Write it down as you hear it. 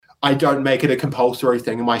I don't make it a compulsory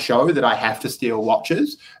thing in my show that I have to steal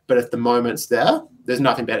watches. But if the moment's there, there's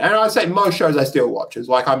nothing better. And I'd say most shows I steal watches.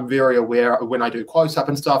 Like, I'm very aware of when I do close-up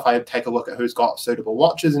and stuff, I take a look at who's got suitable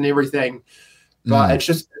watches and everything. But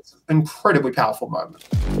it's an incredibly powerful moment.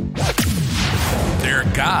 They're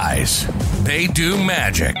guys. They do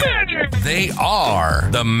magic. They are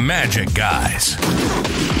the Magic Guys.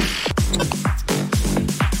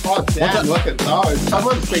 Oh, damn, look at those.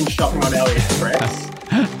 Someone's been shopping on AliExpress.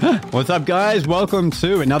 What's up, guys? Welcome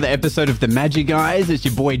to another episode of The Magic Guys. It's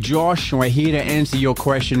your boy Josh, and we're here to answer your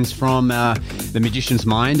questions from the Magician's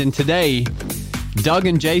Mind. And today, Doug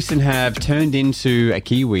and Jason have turned into a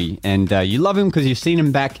Kiwi, and you love him because you've seen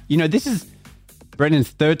him back. You know, this is Brendan's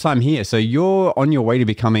third time here, so you're on your way to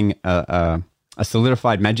becoming a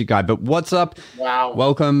solidified Magic Guy. But what's up? Wow.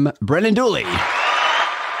 Welcome, Brendan Dooley.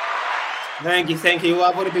 Thank you.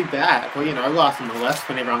 Lovely to be back. Well, last on the list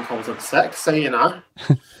when everyone calls it sick, so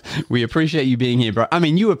We appreciate you being here, bro. I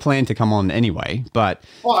mean, you were planned to come on anyway, but...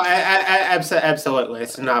 Well, absolutely.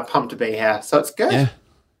 It's pumped to be here, so it's good. Yeah.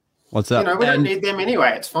 What's up? We don't need them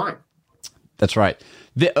anyway. It's fine. That's right.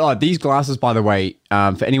 These glasses, by the way,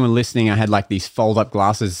 for anyone listening, I had like these fold-up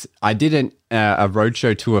glasses. I did a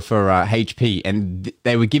roadshow tour for HP, and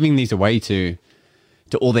they were giving these away to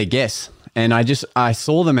all their guests. And I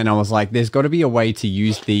saw them and I was like, there's got to be a way to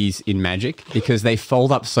use these in Magic because they fold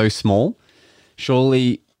up so small.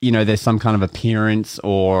 Surely, there's some kind of appearance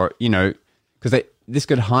or, because this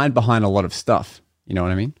could hide behind a lot of stuff. You know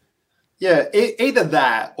what I mean? Yeah, either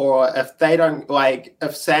that or if they don't,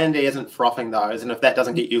 if Sandy isn't frothing those and if that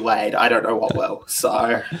doesn't get you laid, I don't know what will.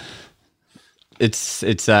 So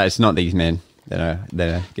it's not these men that are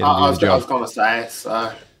getting I was job. going to say,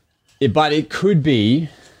 so. But it could be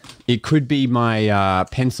my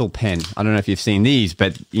pencil pen. I don't know if you've seen these,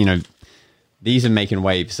 but, these are making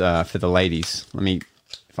waves for the ladies. Let me,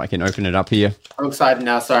 if I can open it up here. I'm excited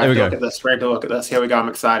now. Sorry, there we go. Look at this. Ready to look at this. Here we go. I'm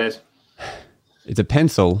excited. It's a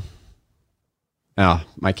pencil. Oh,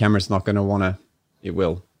 my camera's not going to want to. It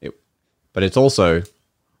will. But it's also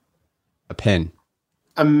a pen.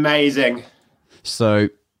 Amazing. So,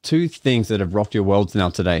 two things that have rocked your worlds now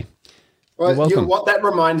today. Well, what that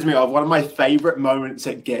reminds me of, one of my favorite moments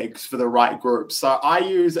at gigs for the right group. So I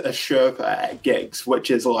use a Sherpa at gigs, which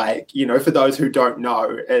is for those who don't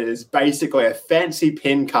know, is basically a fancy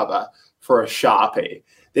pen cover for a Sharpie.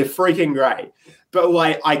 They're freaking great. But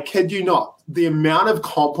I kid you not, the amount of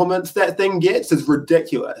compliments that thing gets is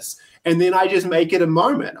ridiculous. And then I just make it a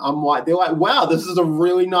moment. They're like, wow, this is a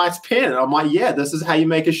really nice pen. And I'm like, yeah, this is how you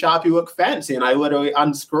make a Sharpie look fancy. And I literally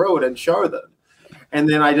unscrew it and show them. And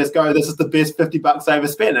then I just go, this is the best $50 I ever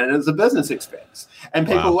spent, and it's a business expense. And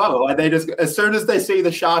people love it. They just, as soon as they see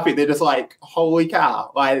the Sharpie, they're just like, holy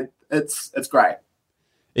cow. It's great.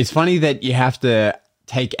 It's funny that you have to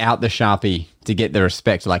take out the Sharpie to get the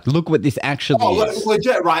respect. Like, look what this actually is.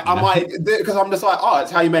 Legit, right? I'm like, because I'm just like,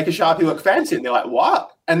 it's how you make a Sharpie look fancy. And they're like, what?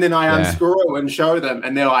 And then I unscrew and show them,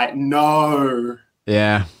 and they're like, no.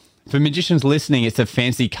 Yeah. For magicians listening, it's a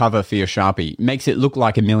fancy cover for your Sharpie. Makes it look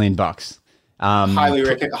like $1 million. Highly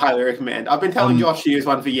recommend. I've been telling Josh to use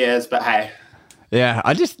one for years, but hey. Yeah,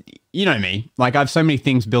 I just, you know me. I have so many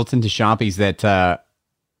things built into Sharpies that the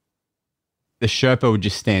Sherpa would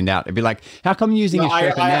just stand out. It'd be like, how come you're using a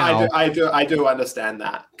Sherpa now? I do understand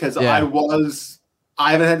that because I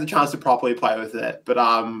haven't had the chance to properly play with it, but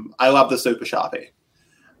I love the Super Sharpie.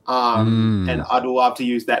 And I'd love to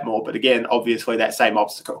use that more, but again, obviously that same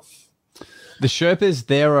obstacle. The Sherpas,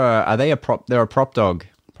 they're a prop dog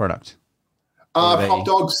product. Prop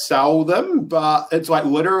dogs sell them, but it's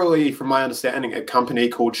literally, from my understanding, a company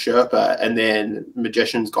called Sherpa, and then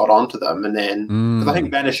magicians got onto them, and then because I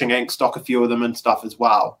think Vanishing Ink stock a few of them and stuff as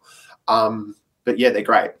well. But yeah, they're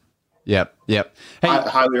great. Yep. Hey, I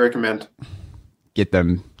highly recommend. Get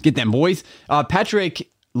them, boys. Patrick,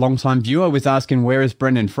 longtime viewer, was asking where is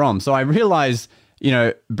Brendan from. So I realized,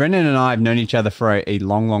 Brendan and I have known each other for a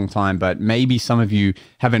long, long time, but maybe some of you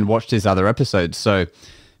haven't watched his other episodes. So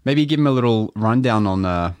maybe give him a little rundown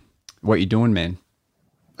on what you're doing, man.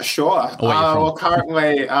 Sure. Well,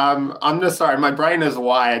 currently, I'm just sorry, my brain is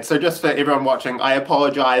wired. So just for everyone watching, I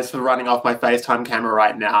apologize for running off my FaceTime camera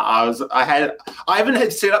right now. I haven't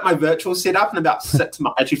had set up my virtual setup in about 6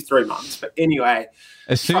 months, actually 3 months. But anyway,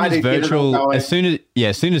 as soon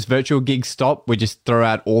as virtual gigs stop, we just throw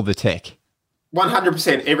out all the tech.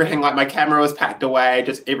 100%. Everything, my camera was packed away,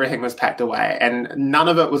 just everything was packed away, and none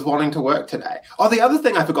of it was wanting to work today. Oh, the other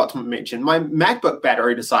thing I forgot to mention, my MacBook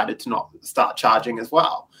battery decided to not start charging as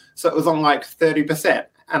well. So it was on 30%.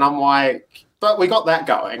 And I'm like, But we got that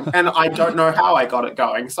going, and I don't know how I got it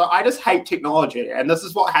going. So I just hate technology, and this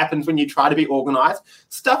is what happens when you try to be organized.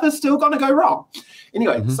 Stuff is still going to go wrong.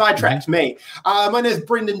 Anyway, sidetracked me. My name is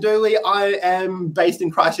Brendan Dooley. I am based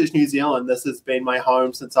in Christchurch, New Zealand. This has been my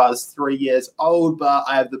home since I was 3 years old, but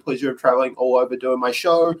I have the pleasure of traveling all over doing my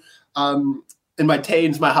show. In my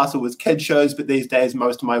teens, my hustle was kid shows, but these days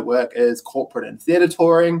most of my work is corporate and theatre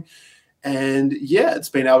touring. And yeah, it's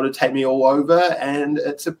been able to take me all over, and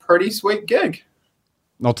it's a pretty sweet gig.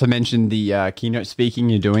 Not to mention the keynote speaking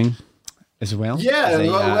you're doing as well. Yeah,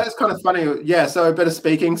 that's kind of funny. Yeah, so a bit of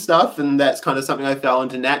speaking stuff, and that's kind of something I fell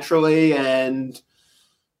into naturally. And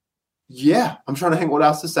yeah, I'm trying to think what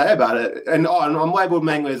else to say about it. And I'm labeled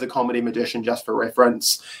mainly as a comedy magician just for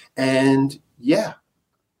reference. And yeah.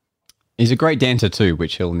 He's a great dancer too,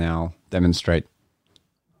 which he'll now demonstrate.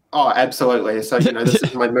 Oh, absolutely. So, this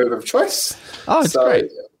is my move of choice. Oh, it's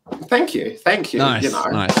great. Thank you. Nice,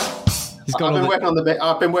 nice.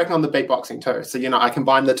 I've been working on the beatboxing too. So, I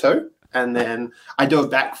combine the two, and then I do a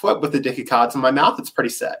backflip with the deck of cards in my mouth. It's pretty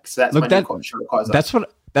sick. So that's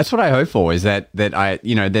That's what I hope for, is that I,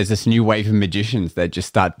 there's this new wave of magicians that just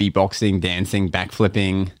start beatboxing, dancing,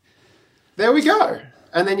 backflipping. There we go.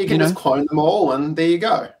 And then you can just clone them all, and there you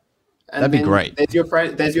go. And that'd be great.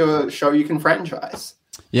 There's your show you can franchise.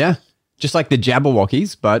 Yeah. Just like the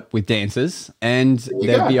Jabberwockies, but with dancers, and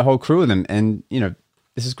there'd be a whole crew of them. And,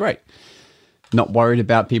 this is great. Not worried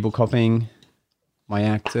about people copying my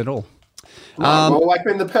act at all.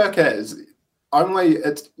 The perk is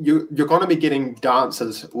you're going to be getting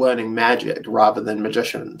dancers learning magic rather than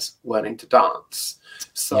magicians learning to dance.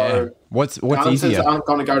 So what's dancers easier? Aren't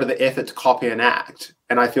going to go to the effort to copy an act.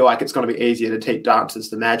 And I feel like it's going to be easier to teach dancers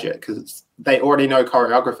the magic because they already know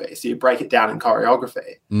choreography. So you break it down in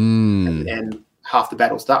choreography and half the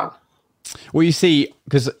battle's done. Well, you see,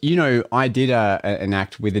 because, I did an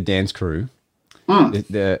act with a dance crew,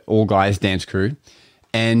 the all guys dance crew,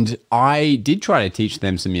 and I did try to teach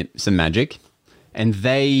them some magic, and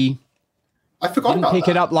they didn't pick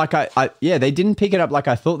it up like they didn't pick it up like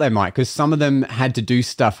I thought they might, because some of them had to do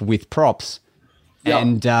stuff with props. Yep.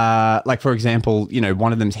 And like, for example,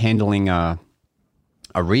 one of them's handling a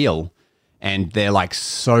reel, and they're like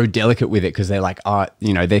so delicate with it because they're like,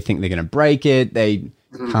 they think they're going to break it. They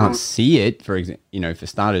can't see it, for example, for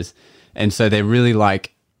starters. And so they're really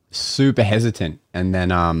like super hesitant. And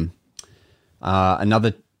then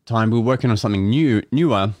another time we were working on something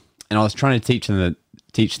newer, and I was trying to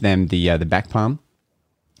teach them the back palm.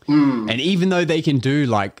 And even though they can do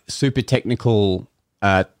like super technical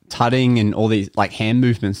tutting and all these like hand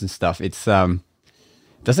movements and stuff, it's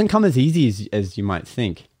doesn't come as easy as you might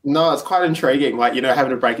think. No, it's quite intriguing. Like, having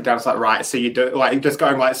to break it down. It's like, right, so you do like just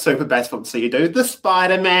going like super bass flip. So you do the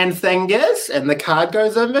Spider-Man fingers, and the card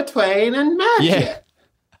goes in between, and magic. Yeah,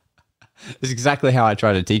 that's exactly how I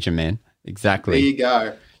try to teach them, man. Exactly. There you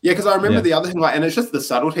go. Yeah, because I remember the other thing, like, and it's just the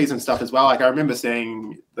subtleties and stuff as well. Like, I remember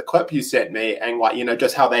seeing the clip you sent me, and like,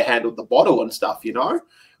 just how they handled the bottle and stuff.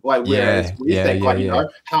 Like, whereas we think, like,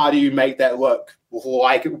 how do you make that look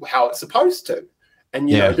like how it's supposed to? And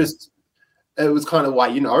just. It was kind of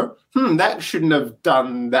like, that shouldn't have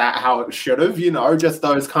done that how it should have, just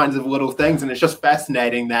those kinds of little things. And it's just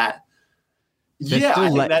fascinating that, I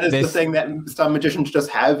think that is the thing that some magicians just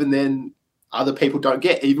have, and then other people don't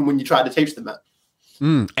get, even when you try to teach them it.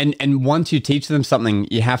 And once you teach them something,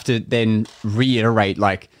 you have to then reiterate,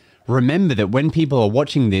 like, remember that when people are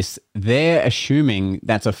watching this, they're assuming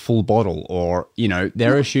that's a full bottle, or,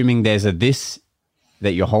 they're assuming there's this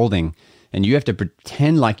that you're holding, and you have to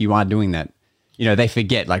pretend like you are doing that. They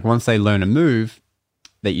forget, like, once they learn a move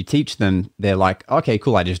that you teach them, they're like, okay,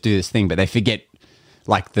 cool, I just do this thing. But they forget,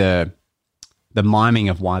 like, the miming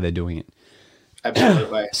of why they're doing it.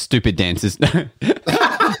 Absolutely. Stupid dancers.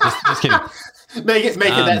 just kidding. Make it.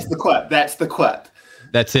 That's the clip. That's the clip.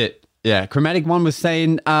 That's it. Yeah. Chromatic One was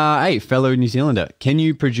saying, hey, fellow New Zealander, can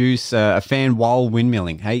you produce a fan while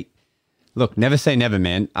windmilling? Hey, look, never say never,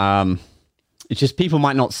 man. It's just people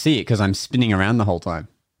might not see it because I'm spinning around the whole time.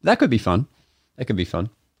 That could be fun.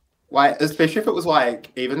 Like, especially if it was like,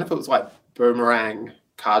 even if it was like boomerang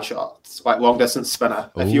card shots, like long distance spinner.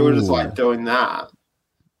 If you were just like doing that,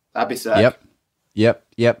 that'd be sick. Yep.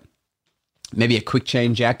 Maybe a quick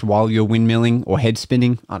change act while you're windmilling or head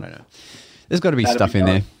spinning. I don't know. There's got to be stuff in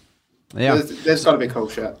there. Yeah, there's got to be cool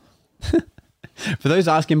shit. For those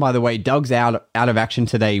asking, by the way, Doug's out of action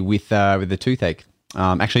today with the toothache.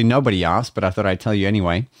 Actually, nobody asked, but I thought I'd tell you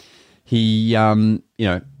anyway. He,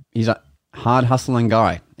 he's a hard hustling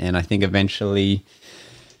guy, and I think eventually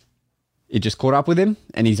it just caught up with him,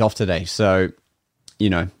 and he's off today. So,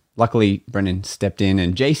 luckily Brendan stepped in,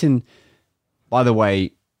 and Jason, by the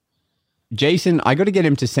way, Jason, I got to get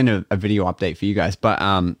him to send a video update for you guys, but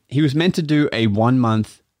he was meant to do a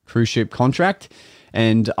 1-month cruise ship contract,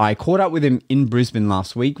 and I caught up with him in Brisbane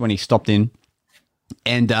last week when he stopped in,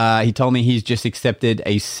 and he told me he's just accepted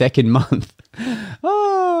a second month.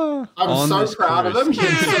 I'm so proud of him.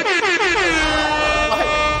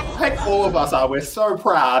 Like all of us are. We're so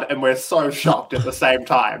proud and we're so shocked at the same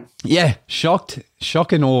time. Yeah, shocked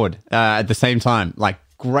and awed at the same time. Like,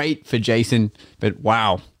 great for Jason, but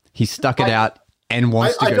wow, he stuck it out and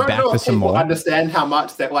wants to go back for some more. I understand how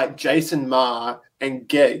much that, like, Jason Ma and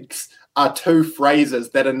gigs are two phrases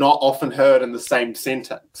that are not often heard in the same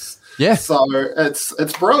sentence. Yeah. So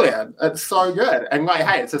it's brilliant. It's so good. And like,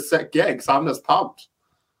 hey, it's a sick gig, so I'm just pumped.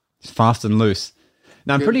 It's fast and loose.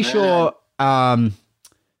 Now, I'm pretty sure, while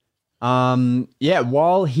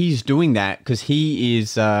he's doing that, because he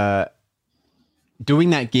is doing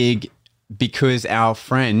that gig because our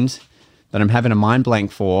friend that I'm having a mind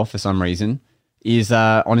blank for some reason is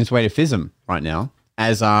on his way to FISM right now,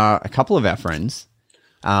 as are a couple of our friends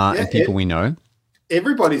and people we know.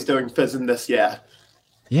 Everybody's doing FISM this year.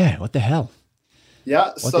 Yeah, what the hell?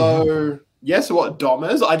 Yeah, so what Dom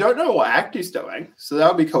is, I don't know what act he's doing, so that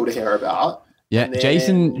would be cool to hear about. Yeah,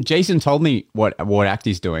 then... Jason told me what act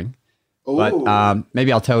he's doing. Ooh. But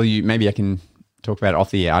maybe I'll tell you, maybe I can talk about it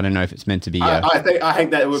off the air. I don't know if it's meant to be I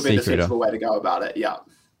think that would be the sensible way to go about it, yeah.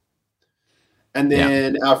 And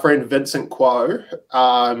then our friend Vincent Kuo,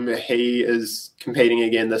 he is competing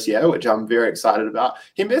again this year, which I'm very excited about.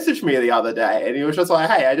 He messaged me the other day and he was just like,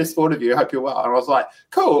 hey, I just thought of you. Hope you're well. And I was like,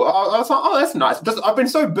 cool. I was like, oh, that's nice. I've been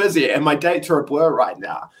so busy and my dates are a blur right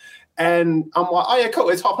now. And I'm like, oh, yeah, cool.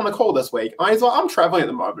 Let's hop on a call this week. And he's like, I'm traveling at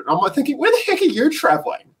the moment. I'm like thinking, where the heck are you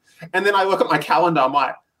traveling? And then I look at my calendar. I'm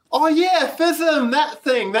like, oh, yeah, FISM, that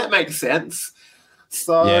thing. That makes sense.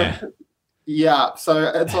 So... Yeah,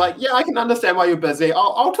 so it's like, yeah, I can understand why you're busy.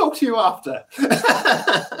 I'll talk to you after.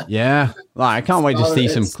 Yeah, I can't wait to see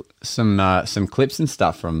some clips and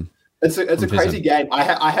stuff from. It's a crazy game.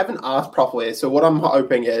 I haven't asked properly, so what I'm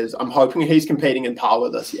hoping he's competing in Power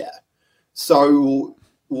this year. So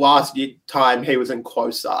last time he was in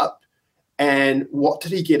Close Up, and what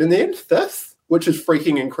did he get in the end? 5th, which is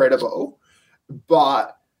freaking incredible.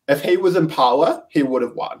 But if he was in Power, he would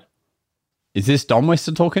have won. Is this Dom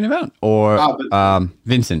Wester talking about, or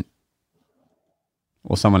Vincent,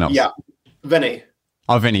 or someone else? Yeah, Vinny.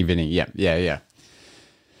 Oh, Vinny. Yeah.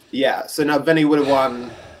 Yeah. So now Vinny would have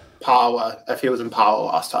won Power if he was in Power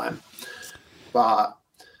last time, but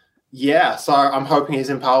yeah. So I'm hoping he's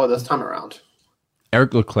in Power this time around.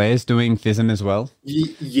 Eric Leclerc's doing FISM as well.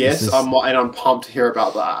 Yes, I'm pumped to hear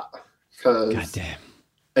about that because, goddamn,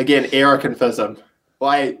 again, Eric and FISM,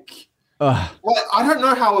 like. Well, I don't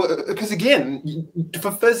know how, because again,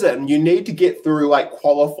 for FISM, you need to get through like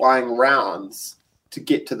qualifying rounds to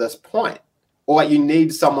get to this point, or like you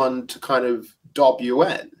need someone to kind of dob you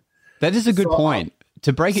in. That is a good point.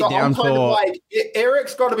 To break it down for like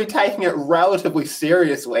Eric's got to be taking it relatively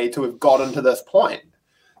seriously to have gotten to this point.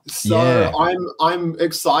 So I'm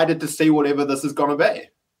excited to see whatever this is going to be.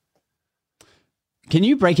 Can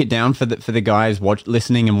you break it down for the guys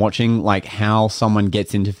listening and watching, like how someone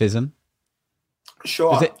gets into FISM?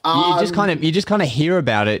 Sure. You just kind of hear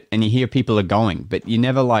about it and you hear people are going, but you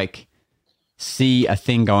never like see a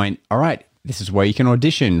thing going, all right, this is where you can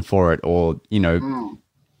audition for it, or,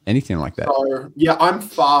 anything like that. So, yeah, I'm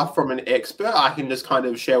far from an expert. I can just kind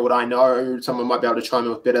of share what I know. Someone might be able to chime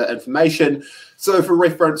in with better information. So for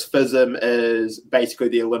reference, FISM is basically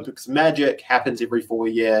the Olympics of Magic, happens every 4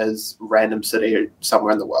 years, random city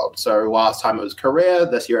somewhere in the world. So last time it was Korea,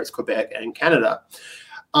 this year it's Quebec and Canada.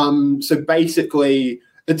 So basically,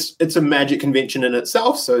 it's a magic convention in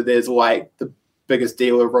itself. So there's like the biggest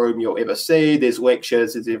dealer room you'll ever see. There's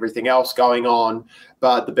lectures, there's everything else going on.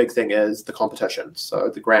 But the big thing is the competition. So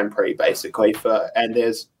the Grand Prix, basically, and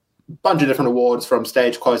there's a bunch of different awards from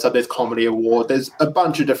stage close-up. There's comedy award. There's a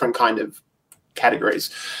bunch of different kind of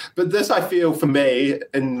categories. But this, I feel, for me,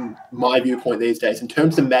 in my viewpoint these days, in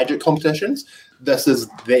terms of magic competitions, this is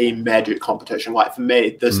the magic competition. Like, for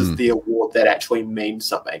me, this is the award that actually means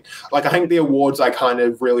something. Like, I think the awards I kind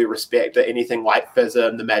of really respect are anything like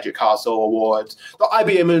FISM, the Magic Castle Awards, the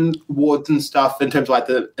IBM awards and stuff in terms of like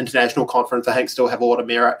the international conference, I think still have a lot of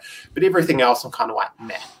merit. But everything else, I'm kind of like,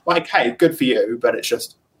 meh. Like, hey, good for you, but it's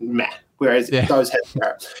just meh. Whereas those have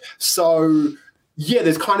merit. So... yeah,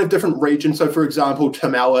 there's kind of different regions. So, for example,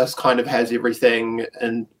 Tim Ellis kind of has everything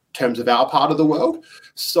in terms of our part of the world.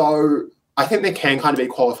 So I think there can kind of be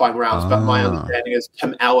qualifying rounds, but my understanding is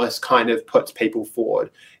Tim Ellis kind of puts people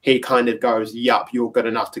forward. He kind of goes, yup, you're good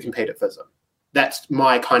enough to compete at FISM. That's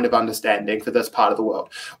my kind of understanding for this part of the world.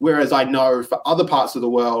 Whereas I know for other parts of the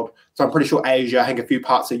world, so I'm pretty sure Asia, I think a few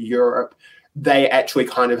parts of Europe, they actually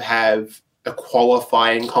kind of have a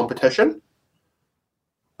qualifying competition.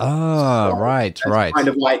 Oh, So right. kind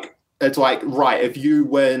of like, it's like, right, if you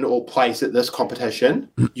win or place at this competition,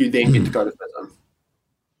 you then get to go to FISM.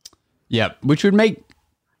 Yeah, which would make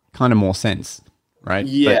kind of more sense, right?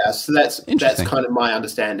 Yeah, so that's kind of my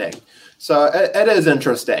understanding. So it is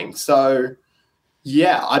interesting. So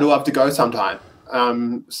yeah, I'd love to go sometime. I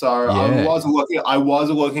was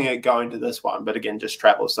looking at going to this one, but again, just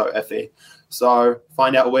travel so iffy. So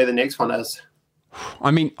find out where the next one is.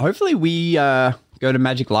 I mean, hopefully we go to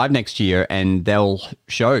Magic Live next year and they'll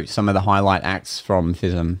show some of the highlight acts from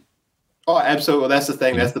FISM. Oh, absolutely. That's the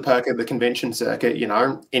thing. That's the perk of the convention circuit.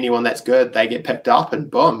 Anyone that's good, they get picked up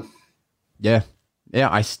and boom. Yeah. Yeah.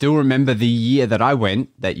 I still remember the year that I went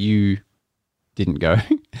that you didn't go.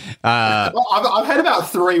 Well, I've had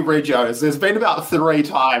about 3 regos. There's been about 3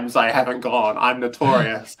 times I haven't gone. I'm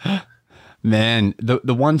notorious. Man,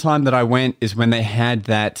 the one time that I went is when they had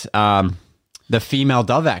that the female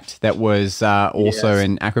dove act that was also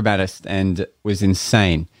an acrobatist and was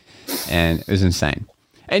insane. And it was insane.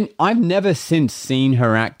 And I've never since seen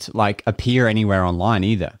her act like appear anywhere online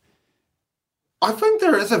either. I think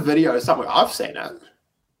there is a video somewhere. I've seen it.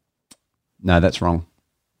 No, that's wrong.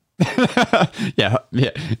 yeah.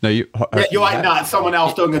 No, you're like, no, someone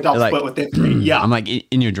else doing a dove split with their dream. Yeah, I'm like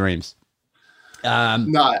in your dreams.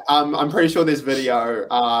 No, I'm pretty sure there's video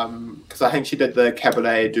because I think she did the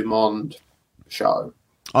Cabaret du Monde show.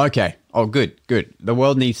 Okay. Oh, good. The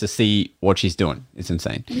world needs to see what she's doing. It's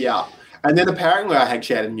insane. Yeah, and then apparently I think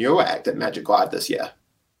she had a new act at Magic Live this year.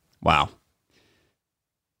 Wow.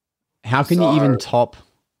 How can you even top?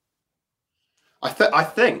 I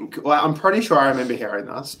think. Well, I'm pretty sure I remember hearing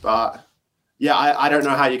this, but yeah, I don't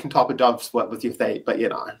know how you can top a dove split with your feet, but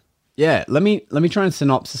Yeah, let me try and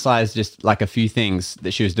synopsisize just like a few things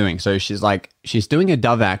that she was doing. So she's doing a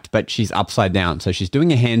dove act, but she's upside down. So she's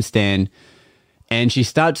doing a handstand, and she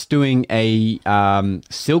starts doing a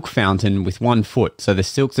silk fountain with one foot. So the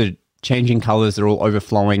silks are changing colors; they're all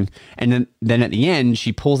overflowing, and then at the end,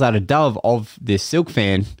 she pulls out a dove of this silk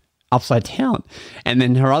fan upside down, and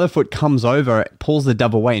then her other foot comes over, pulls the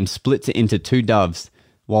dove away, and splits it into 2 doves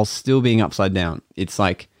while still being upside down. It's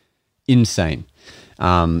like insane.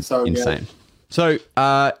 So insane. So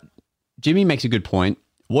Jimmy makes a good point.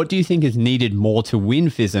 What do you think is needed more to win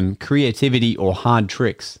FISM, creativity or hard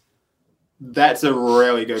tricks? That's a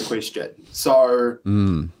really good question. So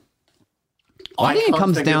I think it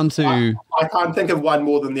comes down to... I can't think of one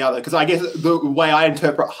more than the other, because I guess the way I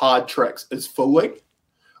interpret hard tricks is fooling.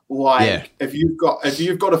 If you've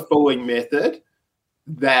got a fooling method,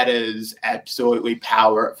 that is absolutely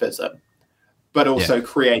power at FISM. But also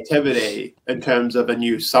creativity in terms of a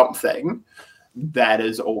new something, that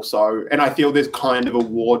is also, and I feel there's kind of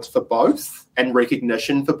awards for both and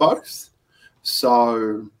recognition for both.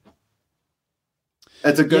 So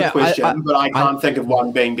it's a good question, but I can't think of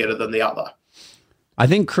one being better than the other. I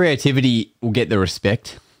think creativity will get the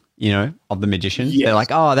respect, of the magicians. Yes. They're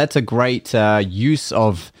like, oh, that's a great use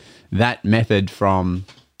of that method from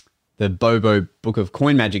the Bobo Book of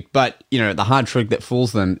Coin Magic. But, the hard trick that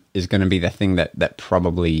fools them is going to be the thing that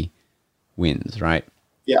probably wins, right?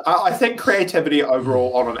 Yeah, I think creativity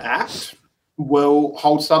overall on an act will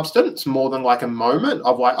hold substance more than like a moment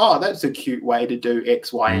of like, oh, that's a cute way to do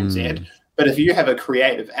X, Y, and Z. But if you have a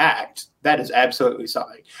creative act, that is absolutely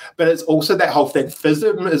something. But it's also that whole thing.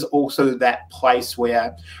 FISM is also that place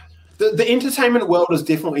where the entertainment world has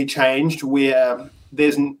definitely changed, where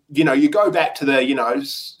there's, you go back to the,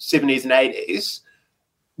 70s and 80s,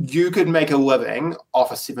 you could make a living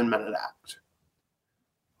off a 7-minute act.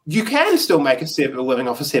 You can still make a living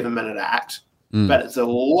off a 7-minute act, but it's a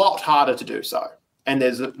lot harder to do so. And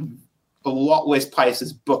there's a lot less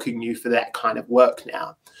places booking you for that kind of work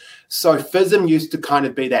now. So FISM used to kind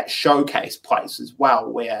of be that showcase place as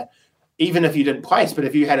well, where even if you didn't place, but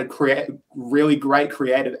if you had a really great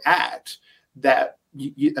creative act that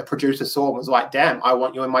a producer saw and was like, damn, I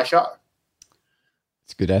want you in my show.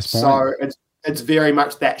 It's a good ass point. So it's very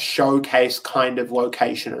much that showcase kind of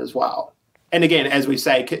location as well. And again, as we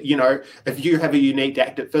say, if you have a unique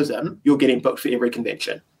act at FISM, you're getting booked for every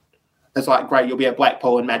convention. It's like, great, you'll be at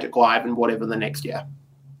Blackpool and Magic Live and whatever the next year.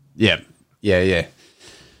 Yeah.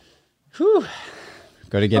 Whew.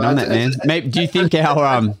 Got to get on that, man. Mate, do you think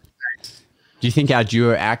our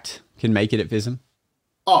duo act can make it at FISM?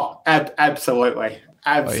 Oh, absolutely.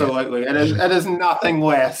 Absolutely. Oh, yeah. It is nothing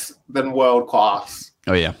less than world class.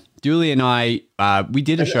 Oh, yeah. Dooley and I, we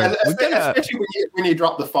did a show. Especially when you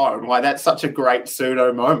drop the phone. Like, that's such a great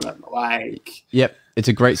pseudo moment. Like, yep, it's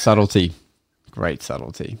a great subtlety. Great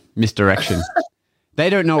subtlety. Misdirection. They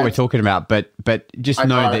don't know what we're talking about, but just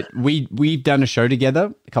know that we've done a show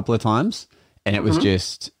together a couple of times, and it was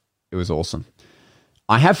it was awesome.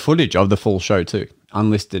 I have footage of the full show too,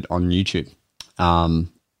 unlisted on YouTube.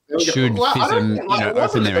 Should FISM,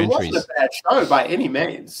 open their entries. It wasn't a bad show by any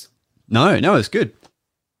means. No, it's good.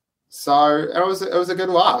 So it was a good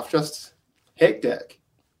laugh, just hectic.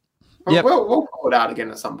 Yep. We'll pull it out again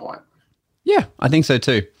at some point. Yeah, I think so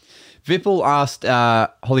too. Vipul asked,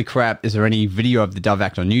 holy crap, is there any video of the Dove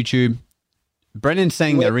Act on YouTube? Brennan's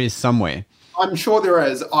saying there is somewhere. I'm sure there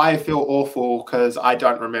is. I feel awful because I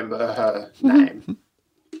don't remember her name.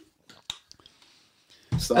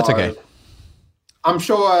 So that's okay. I'm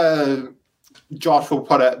sure Josh will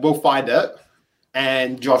put it, we'll find it,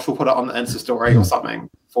 and Josh will put it on the Insta story or something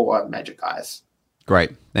for Magic Guys.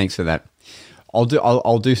 Great. Thanks for that. I'll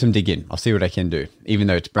do some digging. I'll see what I can do, even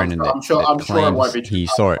though it's Brendan I'm sure it won't be too he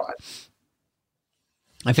saw it.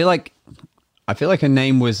 I feel like her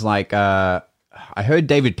name was like I heard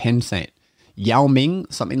David Penn say it. Yao Ming,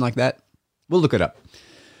 something like that. We'll look it up.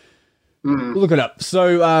 We'll look it up.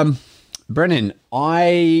 So, Brennan,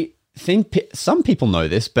 I think some people know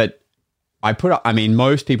this, but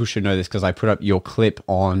most people should know this because I put up your clip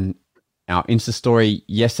on our Insta story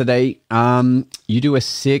yesterday. You do a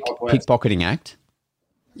sick pickpocketing act.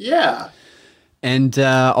 Yeah. And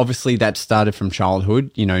obviously that started from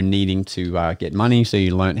childhood, needing to get money. So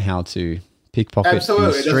you learned how to pickpocket. Absolutely.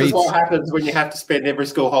 In the streets. This is what happens when you have to spend every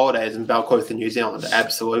school holidays in Balclutha, New Zealand.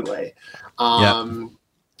 Absolutely.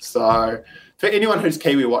 So for anyone who's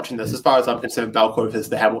Kiwi watching this, as far as I'm concerned, Balclutha is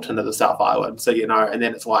the Hamilton of the South Island. So, and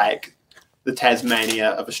then it's like the Tasmania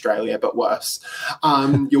of Australia, but worse.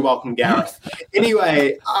 You're welcome, Gareth.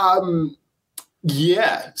 Anyway,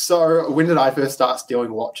 yeah. So when did I first start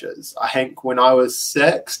stealing watches? I think when I was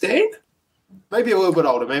 16, maybe a little bit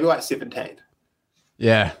older, maybe like 17.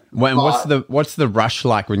 Yeah. What's the rush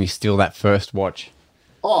like when you steal that first watch?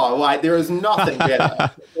 Oh, like there is nothing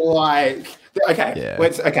better.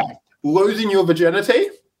 Losing your virginity,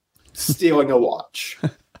 stealing a watch.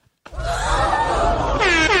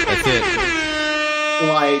 That's it.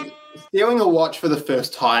 Like stealing a watch for the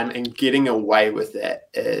first time and getting away with it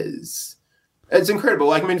it's incredible.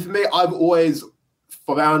 Like, I mean, for me, I've always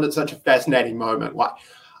found it such a fascinating moment. Like,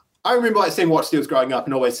 I remember seeing watch steals growing up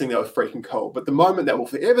and always thinking they were freaking cool. But the moment that will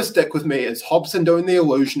forever stick with me is Hobson doing The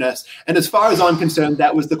Illusionist. And as far as I'm concerned,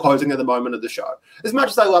 that was the closing of the moment of the show. As much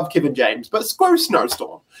as I love Kevin James, but screw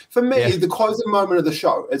Snowstorm. For me, the closing moment of the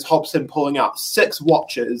show is Hobson pulling out 6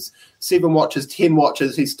 watches, 7 watches, 10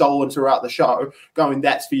 watches he's stolen throughout the show, going,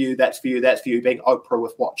 that's for you, that's for you, that's for you, being Oprah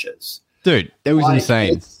with watches. Dude, that was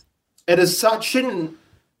insane. It is such an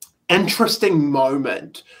interesting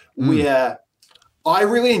moment where I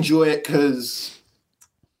really enjoy it because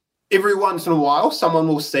every once in a while, someone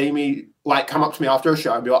will see me, like, come up to me after a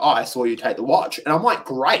show and be like, oh, I saw you take the watch. And I'm like,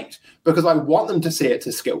 great, because I want them to see it's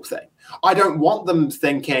a skill thing. I don't want them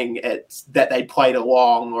thinking it's that they played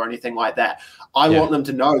along or anything like that. I want them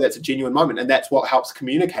to know that's a genuine moment, and that's what helps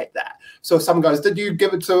communicate that. So if someone goes, did you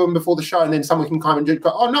give it to them before the show? And then someone can come and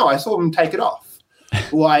go, oh, no, I saw them take it off.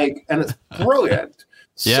 Like, and it's brilliant.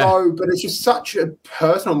 Yeah. So, but it's just such a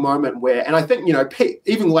personal moment where, and I think,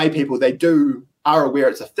 even lay people, are aware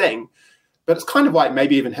it's a thing, but it's kind of like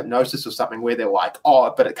maybe even hypnosis or something where they're like,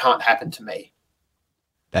 oh, but it can't happen to me.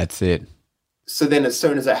 That's it. So then as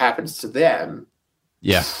soon as it happens to them,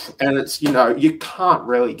 and it's, you can't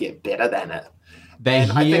really get better than it. I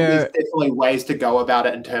think there's definitely ways to go about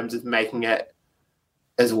it in terms of making it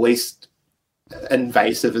as least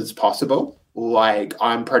invasive as possible. Like,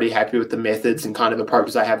 I'm pretty happy with the methods and kind of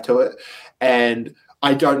approaches I have to it. And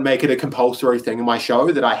I don't make it a compulsory thing in my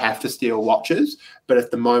show that I have to steal watches. But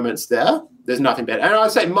if the moment's there's nothing better. And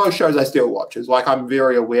I'd say most shows I steal watches. Like, I'm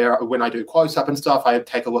very aware of when I do close-up and stuff, I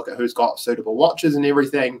take a look at who's got suitable watches and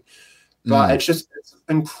everything. But it's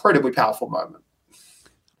an incredibly powerful moment.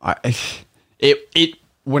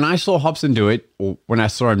 When I saw Hobson do it, or when I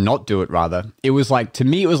saw him not do it, rather, it was like, to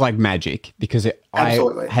me, it was like magic because I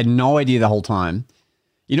had no idea the whole time.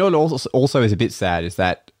 You know what also is a bit sad is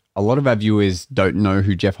that a lot of our viewers don't know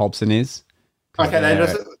who Jeff Hobson is. Okay,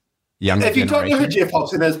 if you don't know who Jeff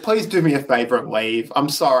Hobson is, please do me a favor and leave. I'm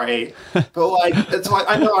sorry. But like, it's like,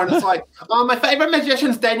 I know, and it's like, oh, my favorite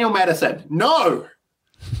magician's Daniel Madison. No!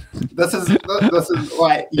 This is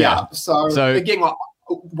like, yeah. So again, like,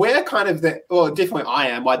 we're kind of definitely I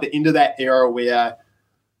am, like the end of that era where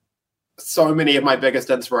so many of my biggest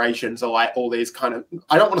inspirations are like all these kind of,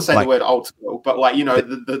 I don't want to say the word old school, but like, you know,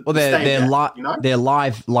 they're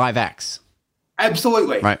live acts.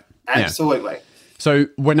 Absolutely. Right. Absolutely. Yeah. So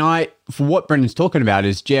for what Brendan's talking about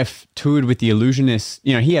is Jeff toured with the Illusionists.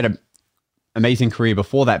 You know, he had an amazing career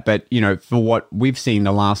before that, but you know, for what we've seen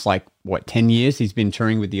the last 10 years, he's been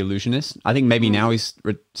touring with the Illusionists. I think maybe now he's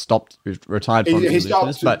retired from the Illusionists.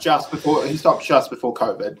 He stopped just before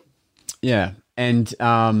COVID. Yeah. And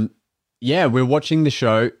we're watching the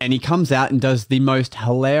show and he comes out and does the most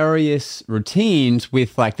hilarious routines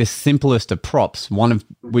with like the simplest of props, one of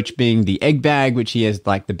which being the egg bag, which he has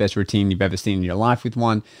like the best routine you've ever seen in your life with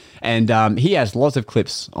one. And he has lots of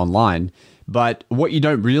clips online. But what you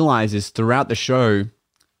don't realize is throughout the show,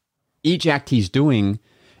 each act he's doing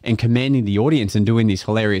and commanding the audience and doing these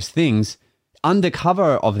hilarious things, under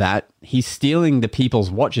cover of that, he's stealing the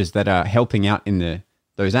people's watches that are helping out in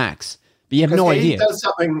those acts. But you have no idea. He does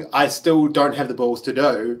something I still don't have the balls to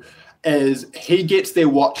do, is he gets their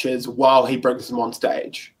watches while he brings them on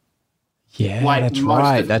stage. Yeah, that's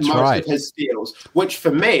right. That's most right. of his steals, which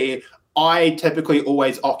for me, I typically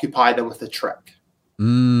always occupy them with a trick.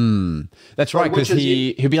 That's right, because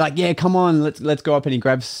he'll be like, "Yeah, come on, let's go up," and he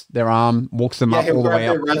grabs their arm, walks them up all the way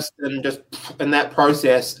up. He'll grab their wrist, and just in that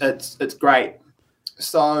process, it's great.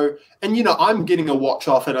 So, and you know, I'm getting a watch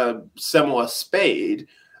off at a similar speed,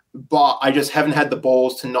 but I just haven't had the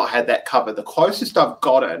balls to not have that cover. The closest I've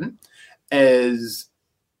gotten is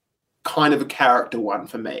kind of a character one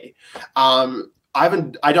for me. I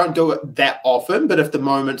don't do it that often, but if the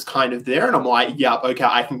moment's kind of there and I'm like, yeah, okay,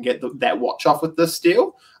 I can get that watch off with this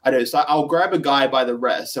steal, I do. So I'll grab a guy by the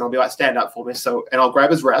wrist and I'll be like, stand up for me. And I'll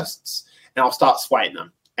grab his wrists and I'll start swaying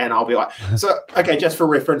them. And I'll be like, so, okay, just for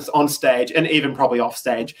reference, on stage and even probably off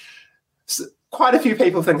stage, quite a few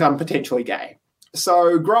people think I'm potentially gay.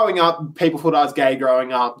 So growing up, people thought I was gay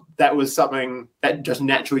growing up. That was something that just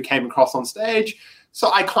naturally came across on stage.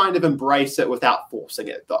 So I kind of embrace it without forcing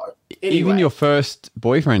it, though. Anyway. Even your first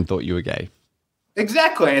boyfriend thought you were gay.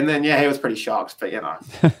 Exactly. And then, he was pretty shocked, but, you know.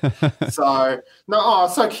 So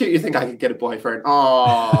cute you think I could get a boyfriend.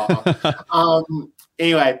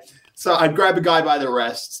 Anyway, so I'd grab a guy by the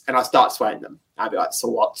wrists and I start swaying them. I'd be like, so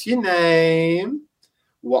what's your name?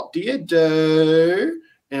 What do you do?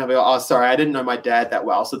 And I'll be like, oh, sorry, I didn't know my dad that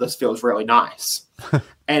well, so this feels really nice.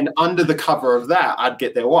 And under the cover of that, I'd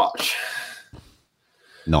get their watch.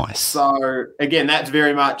 Nice. So, again, that's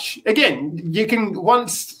very much... Again, you can...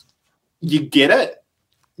 Once you get it,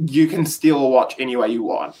 you can steal a watch any way you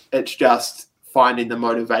want. It's just finding the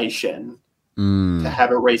motivation to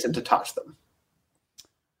have a reason to touch them.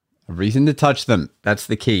 A reason to touch them. That's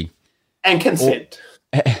the key. And consent.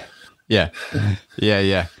 Yeah.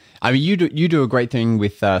 I mean, you do a great thing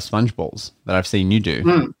with sponge balls that I've seen you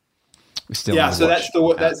do. So that's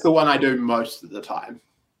the one I do most of the time.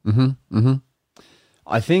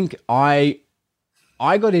 I think I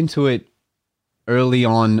got into it early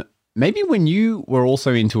on, maybe when you were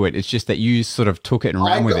also into it. It's just that you sort of took it and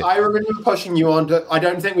ran with it. I remember pushing you on to. I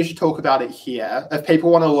don't think we should talk about it here. If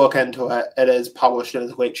people want to look into it, it is published in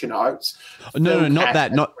his lecture notes. No, not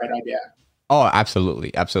that. Not great idea. Oh,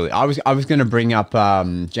 absolutely. I was going to bring up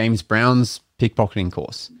James Brown's pickpocketing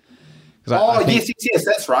course. Yes,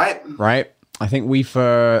 that's right. Right. I think we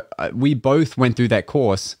both went through that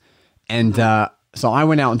course, and so I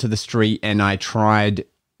went out into the street and I tried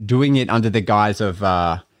doing it under the guise of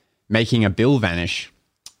making a bill vanish,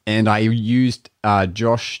 and I used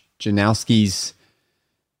Josh Janowski's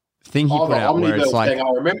thing he put out where it's like,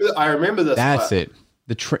 I remember this. That's it.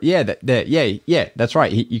 That's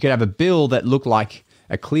right. You could have a bill that looked like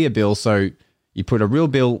a clear bill, so you put a real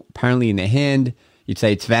bill apparently in their hand. You'd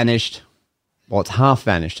say it's vanished. Well, it's half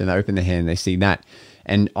vanished, and they open the hand, and they see that.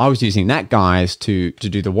 And I was using that guise to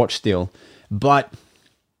do the watch steal. But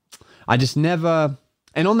I just never...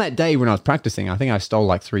 And on that day when I was practicing, I think I stole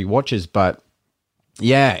like 3 watches. But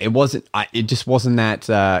yeah, it wasn't... It just wasn't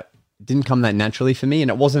that... didn't come that naturally for me.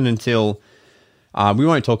 And it wasn't until... we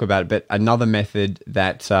won't talk about it, but another method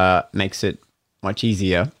that makes it much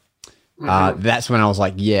easier. That's when I was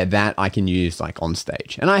like, yeah, that I can use like on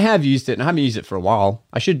stage. And I have used it, and I haven't used it for a while.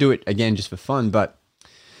 I should do it again just for fun, but...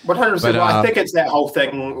 100%. Well, I think it's that whole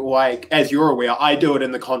thing, like, as you're aware, I do it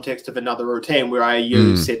in the context of another routine where I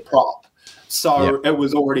use said prop. So it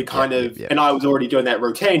was already kind of, and I was already doing that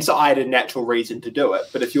routine, so I had a natural reason to do it.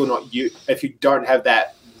 But if if you don't have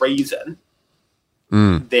that reason,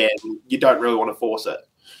 then you don't really want to force it.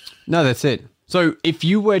 No, that's it. So if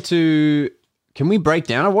you were to, can we break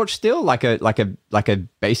down a watch still, like a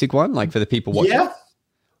basic one, like for the people watching? Yeah.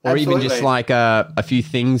 Or even just like a few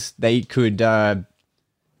things they could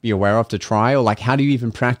be aware of to try, or like how do you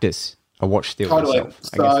even practice a watch steal Totally. yourself?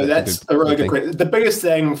 So that's a really good question. The biggest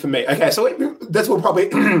thing for me. Okay, so this will probably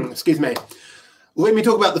excuse me. Let me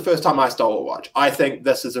talk about the first time I stole a watch. I think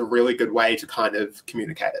this is a really good way to kind of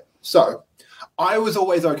communicate it. So I was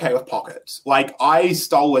always okay with pockets. Like I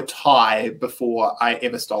stole a tie before I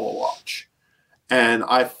ever stole a watch. And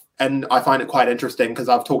I find it quite interesting because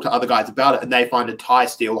I've talked to other guys about it and they find a tie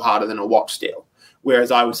steal harder than a watch steal.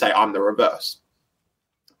 Whereas I would say I'm the reverse.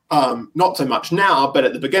 Not so much now, but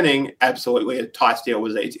at the beginning, absolutely a tie steal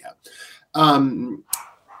was easier.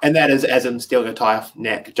 And that is as in stealing a tie off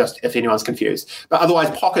neck, just if anyone's confused. But otherwise,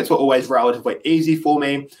 pockets were always relatively easy for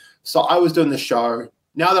me. So I was doing the show.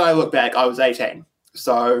 Now that I look back, I was 18.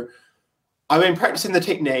 So I've been practicing the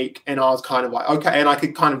technique and I was kind of like, okay, and I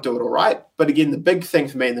could kind of do it all right. But again, the big thing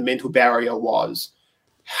for me and the mental barrier was,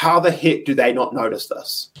 how the heck do they not notice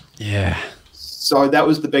this? Yeah. So that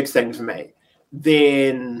was the big thing for me.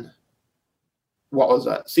 Then what was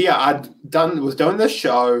it? So yeah, was doing this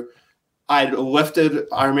show. I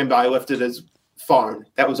remember I lifted his phone.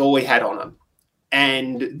 That was all he had on him.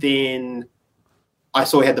 And then I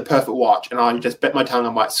saw he had the perfect watch and I just bit my tongue.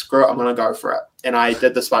 I'm like, screw it, I'm going to go for it. And I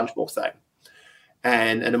did the SpongeBob thing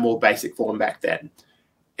and in a more basic form back then.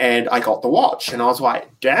 And I got the watch and I was like,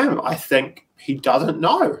 damn, I think he doesn't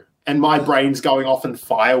know. And my brain's going off in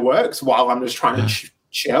fireworks while I'm just trying to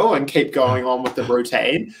chill and keep going on with the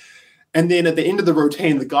routine. And then at the end of the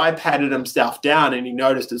routine, the guy patted himself down and he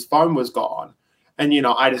noticed his phone was gone. And,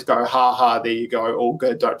 I just go, ha, ha, there you go. All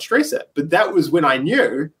good. Don't stress it. But that was when I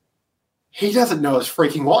knew he doesn't know his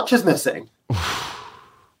freaking watch is missing.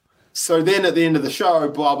 So then at the end of the show,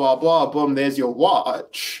 blah, blah, blah, boom, there's your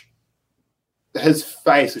watch. His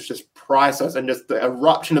face was just priceless and just the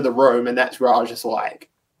eruption of the room. And that's where I was just like,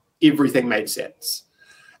 everything made sense.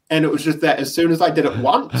 And it was just that as soon as I did it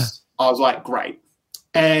once, I was like, great.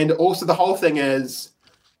 And also the whole thing is,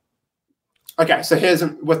 okay, so here's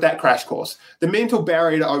with that crash course. The mental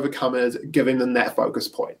barrier to overcome is giving them that focus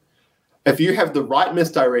point. If you have the right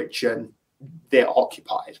misdirection, they're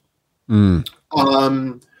occupied.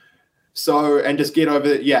 So, and just get over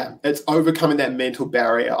it. Yeah, it's overcoming that mental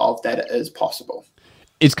barrier of that it is possible.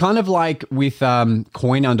 It's kind of like with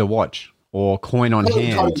coin under watch or coin on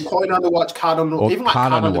hand. Coin under watch, card on, or even like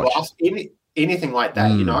card under glass, anything like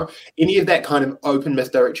that, any of that kind of open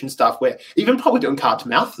misdirection stuff where even probably doing card to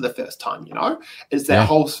mouth for the first time, is that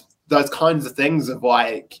whole, those kinds of things of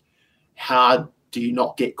like, how do you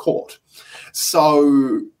not get caught?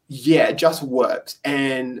 So yeah, it just works.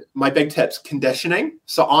 And my big tip's conditioning.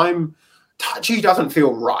 So touchy doesn't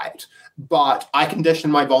feel right, but I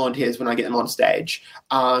condition my volunteers when I get them on stage.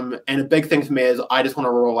 And a big thing for me is I just want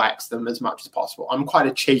to relax them as much as possible. I'm quite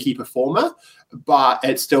a cheeky performer, but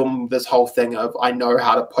it's still this whole thing of I know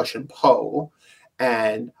how to push and pull.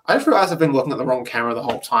 And I just realized I've been looking at the wrong camera the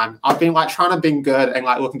whole time. I've been like trying to be good and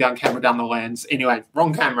like looking down the lens. Anyway,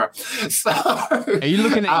 wrong camera. So are you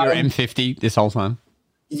looking at your M50 this whole time?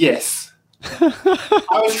 Yes.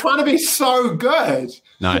 I was trying to be so good.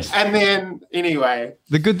 Nice. And then anyway.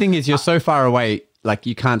 The good thing is you're so far away, like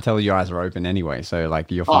you can't tell your eyes are open anyway. So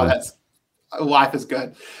like you're fine. Life is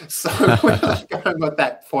good. So we're going with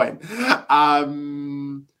that point.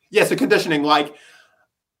 So conditioning,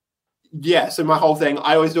 so my whole thing,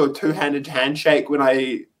 I always do a two-handed handshake when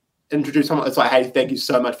I introduce someone. It's like, hey, thank you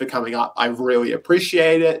so much for coming up. I really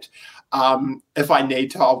appreciate it. If I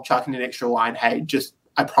need to, I'll chuck in an extra line. Hey,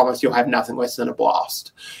 I promise you'll have nothing less than a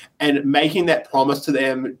blast. And making that promise to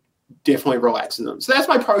them definitely relaxes them. So that's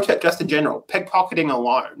my pro tip just in general. Pickpocketing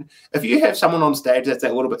alone. If you have someone on stage that's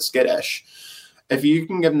a little bit skittish, if you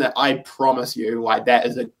can give them that, I promise you, that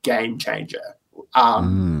is a game changer.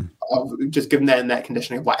 Of just giving them that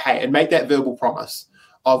conditioning of hey, and make that verbal promise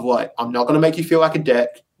of I'm not going to make you feel like a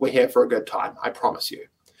dick. We're here for a good time. I promise you.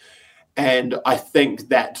 And I think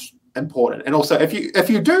that's important. And also, if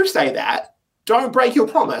you do say that, don't break your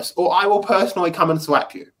promise or I will personally come and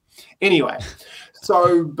slap you. Anyway,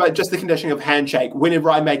 but just the conditioning of handshake,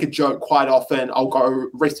 whenever I make a joke, quite often I'll go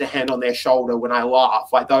rest a hand on their shoulder when I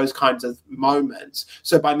laugh, those kinds of moments.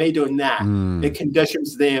 So by me doing that, it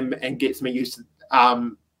conditions them and gets them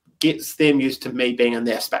used to me being in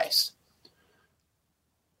their space.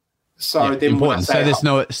 So then important. So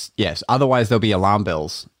there's yes. Otherwise there'll be alarm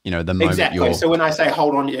bells. The moment exactly. So when I say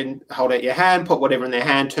hold out your hand, put whatever in their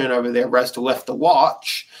hand, turn over their wrist to lift the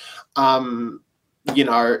watch, I've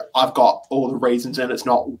got all the reasons and it's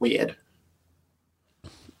not weird.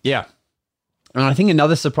 Yeah. And I think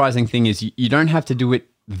another surprising thing is you don't have to do it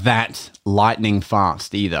that lightning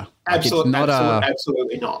fast either.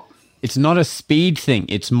 Absolutely not. It's not a speed thing.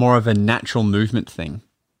 It's more of a natural movement thing.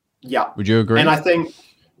 Yeah. Would you agree? And I think,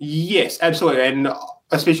 yes, absolutely. And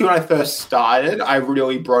especially when I first started, I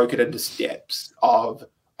really broke it into steps of,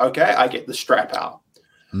 okay, I get the strap out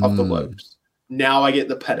of the loops. Now I get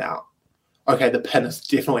the pin out. Okay, the pin is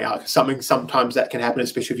definitely out. Sometimes that can happen,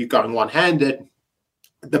 especially if you're going one-handed.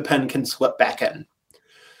 The pin can slip back in.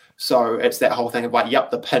 So it's that whole thing of like,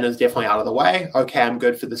 yep, the pin is definitely out of the way. Okay, I'm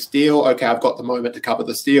good for the steel. Okay, I've got the moment to cover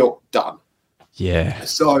the steel. Done. Yeah.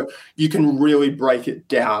 So you can really break it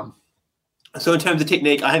down. So in terms of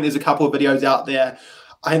technique, I think there's a couple of videos out there.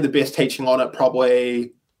 I think the best teaching on it,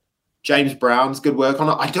 probably James Brown's good work on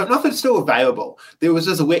it. I don't know if it's still available. There was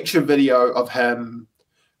this lecture video of him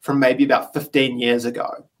from maybe about 15 years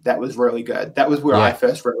ago. That was really good. That was where I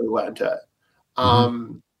first really learned it.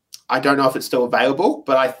 I don't know if it's still available,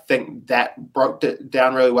 but I think that broke it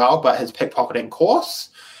down really well. But his pickpocketing course,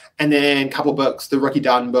 and then a couple of books, the Ricky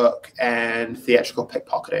Dunn book and Theatrical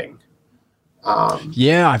Pickpocketing.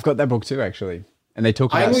 Yeah, I've got that book too, actually. And they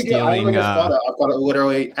talk about stealing. I've got it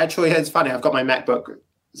literally. Actually, it's funny. I've got my MacBook.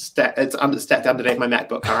 It's stacked underneath my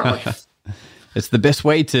MacBook currently. It's the best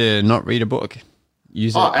way to not read a book.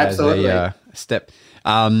 Use it as a step.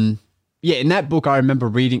 Yeah, in that book, I remember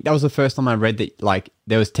reading. That was the first time I read that. Like,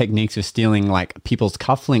 there was techniques for stealing like people's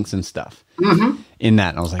cufflinks and stuff in that.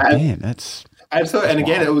 And I was like, damn, that's absolutely. That's and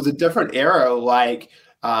again, wild. it was a different era. Like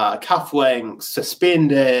cufflinks,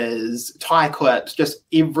 suspenders, tie clips, just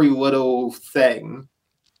every little thing.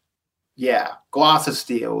 Yeah, glasses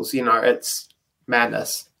steals. It's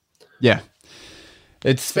madness. Yeah.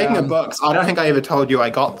 It's Speaking of books, I don't think I ever told you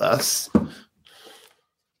I got this.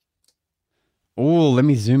 Oh, let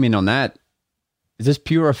me zoom in on that. Is this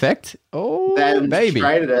pure effect? Oh, Damn baby.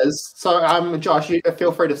 straight it is. So, Josh, you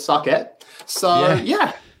feel free to suck it. So,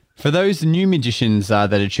 yeah. For those new magicians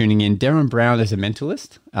that are tuning in, Darren Brown is a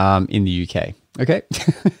mentalist in the UK. Okay.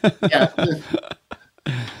 Yeah.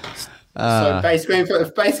 So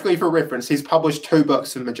basically, for reference, he's published 2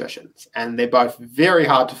 books of magicians, and they're both very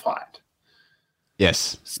hard to find.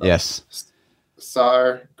 Yes.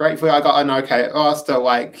 So gratefully, I got an okay. Oh, still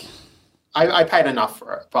like, I paid enough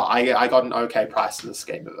for it, but I got an okay price in the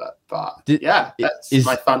scheme of it. But that's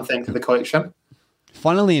my fun thing for the collection.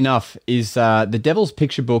 Funnily enough, is the Devil's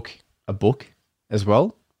Picture book a book as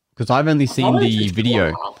well? Because I've only seen the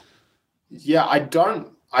video. Yeah,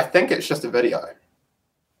 I think it's just a video.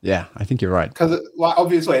 Yeah, I think you're right. Because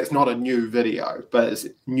obviously it's not a new video, but it's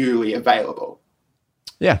newly available.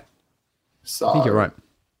 Yeah, so I think you're right.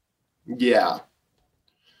 Yeah,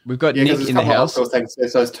 we've got Nick in the house. Things. So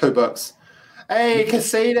those 2 books. Hey,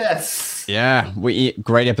 Casitas. Yeah,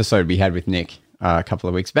 great episode we had with Nick a couple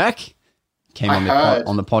of weeks back. Came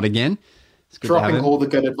on the pod again. It's good dropping to have him. all the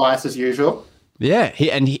good advice as usual. Yeah,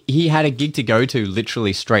 he had a gig to go to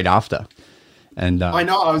literally straight after. And I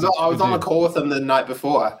know I was on a call with him the night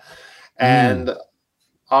before, and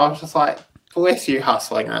I was just like, "Bless you,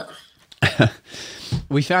 hustling it."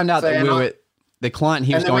 We found out that we were the client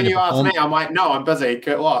he was going to perform. And then when you asked me, I'm like, "No, I'm busy.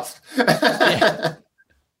 Get lost." Yeah.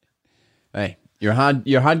 Hey, you're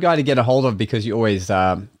a hard guy to get a hold of because you're always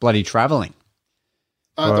bloody traveling.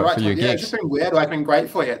 It's just been weird. I've been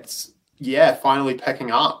grateful. It's finally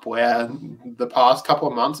picking up. Where the past couple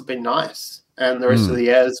of months have been nice. And the rest of the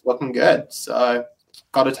year is looking good. So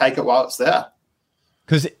got to take it while it's there.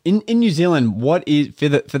 Because in New Zealand, what is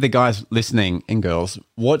for the guys listening and girls,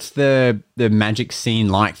 what's the magic scene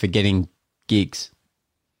like for getting gigs?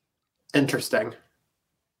 Interesting.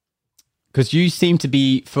 Because you seem to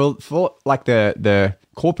be for like the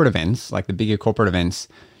corporate events, like the bigger corporate events,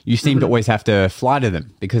 you seem to always have to fly to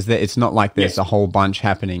them because it's not like there's a whole bunch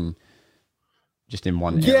happening just in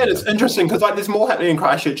one area. Yeah, it's interesting because there's more happening in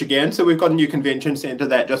Christchurch again. So we've got a new convention centre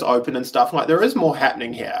that just opened and stuff. Like there is more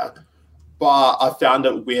happening here, but I found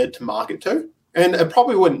it weird to market to. And it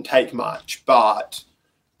probably wouldn't take much, but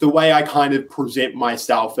the way I kind of present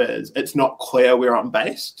myself is it's not clear where I'm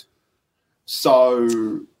based. So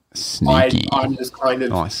I'm just kind of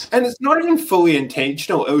nice. And it's not even fully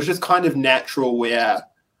intentional. It was just kind of natural where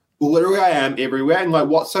literally I am everywhere. And like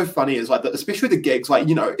what's so funny is like especially the gigs, like,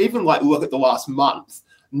 even like look at the last month,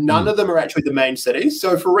 none of them are actually the main cities.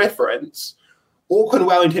 So for reference, Auckland,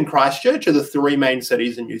 Wellington, Christchurch are the 3 main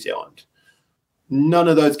cities in New Zealand. None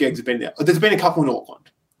of those gigs have been there. There's been a couple in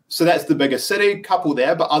Auckland. So that's the biggest city, couple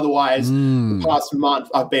there. But otherwise, the past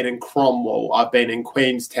month, I've been in Cromwell, I've been in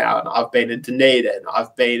Queenstown, I've been in Dunedin,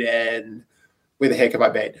 I've been in... Where the heck have I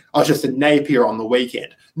been? I was just in Napier on the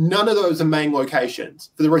weekend. None of those are main locations.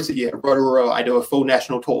 For the rest of the year, Rotorua, I do a full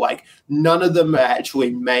national tour. Like, none of them are actually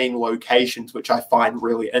main locations, which I find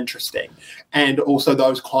really interesting. And also,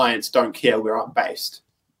 those clients don't care where I'm based.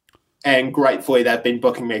 And gratefully, they've been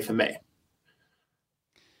booking me for me.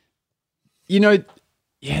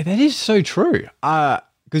 Yeah, that is so true.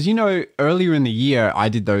 Because earlier in the year I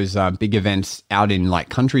did those big events out in like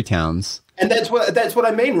country towns, and that's what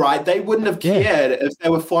I mean, right? They wouldn't have cared if they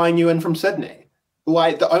were flying you in from Sydney.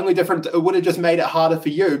 Like the only difference, it would have just made it harder for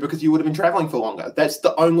you because you would have been traveling for longer. That's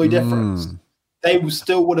the only difference. They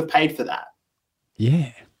still would have paid for that.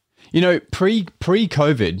 Yeah,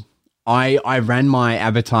 pre-COVID, I ran my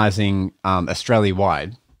advertising Australia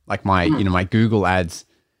wide, like my my Google ads,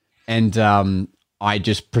 and I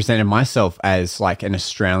just presented myself as like an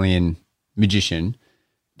Australian magician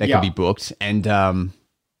that could be booked. And,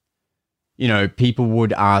 people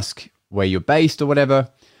would ask where you're based or whatever.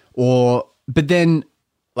 But then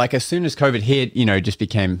like as soon as COVID hit, it just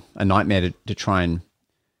became a nightmare to try and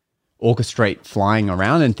orchestrate flying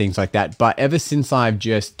around and things like that. But ever since I've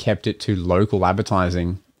just kept it to local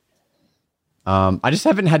advertising, I just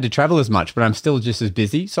haven't had to travel as much, but I'm still just as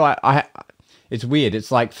busy. So I it's weird.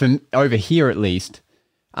 It's like over here, at least,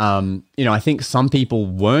 I think some people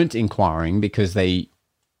weren't inquiring because they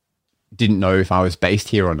didn't know if I was based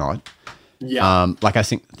here or not. Yeah. Like I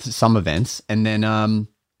think some events. And then, I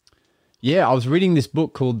was reading this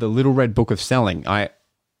book called The Little Red Book of Selling. I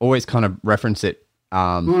always kind of reference it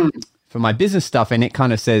for my business stuff. And it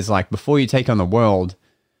kind of says like, before you take on the world,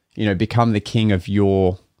 become the king of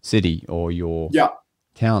your city or your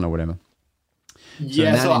town or whatever.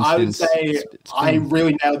 Yeah, so I would say I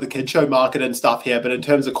really nailed the kid show market and stuff here, but in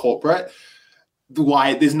terms of corporate,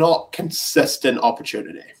 there's not consistent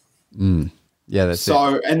opportunity. Yeah, that's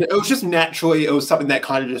so. And it was just naturally, it was something that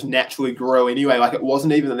kind of just naturally grew anyway. Like it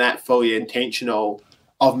wasn't even that fully intentional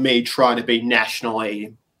of me trying to be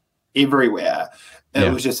nationally everywhere.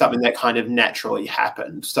 It was just something that kind of naturally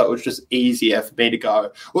happened. So it was just easier for me to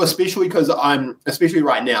go. Well, especially because especially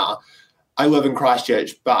right now, I live in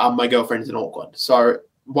Christchurch, but my girlfriend's in Auckland. So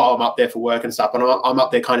while I'm up there for work and stuff, and I'm up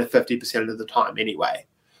there kind of 50% of the time anyway.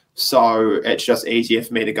 So it's just easier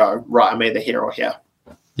for me to go, right, I'm either here or here.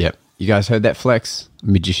 Yep. You guys heard that flex? A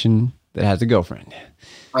magician that has a girlfriend.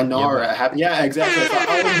 I know. Yeah, exactly.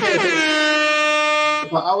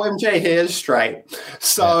 OMG, here's straight.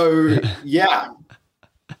 So, yeah.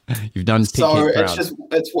 You've done so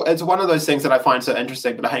it's one of those things that I find so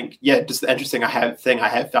interesting, but I think just the interesting thing I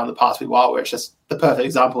have found the past while where it's just the perfect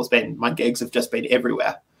example has been my gigs have just been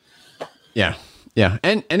everywhere.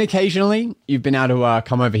 And occasionally you've been able to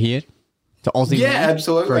come over here to Aussie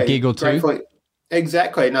absolutely for a gig or two. Gratefully,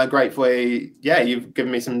 gratefully you've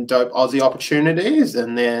given me some dope Aussie opportunities.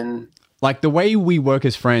 And then like the way we work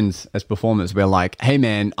as friends, as performers, we're like, hey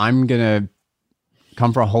man, I'm gonna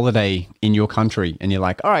come for a holiday in your country, and you're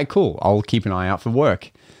like, all right, cool, I'll keep an eye out for work.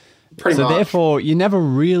 Pretty much. Therefore you're never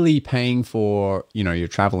really paying for your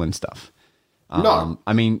travel and stuff. No,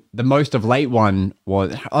 I mean the most of late one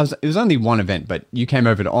was it was only one event, but you came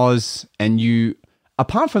over to Oz, and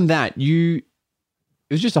apart from that it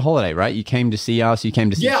was just a holiday, right? You came to see us, you came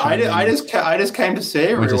to see I just came to see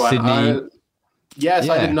everyone. Went to Sydney.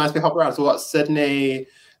 So I did a nice big hop around. So Sydney.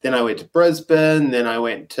 Then I went to Brisbane. Then I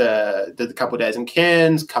did a couple of days in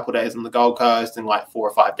Cairns, a couple of days on the Gold Coast, and like 4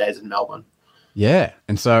 or 5 days in Melbourne. Yeah.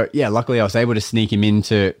 And so, luckily I was able to sneak him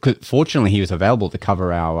cause fortunately he was available to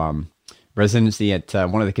cover our residency at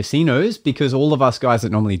one of the casinos, because all of us guys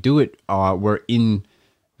that normally do it were in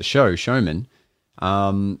the show, Showman.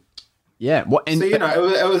 So, it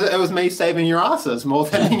was me saving your asses more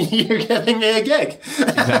than you giving me a gig.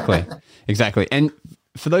 Exactly. And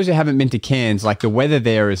for those who haven't been to Cairns, like the weather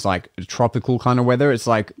there is like tropical kind of weather. It's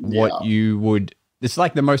like it's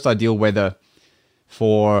like the most ideal weather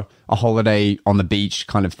for a holiday on the beach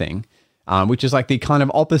kind of thing, which is like the kind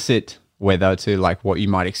of opposite weather to like what you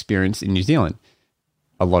might experience in New Zealand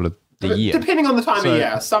a lot of the year. Depending on the time of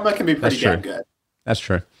year, summer can be pretty damn good. That's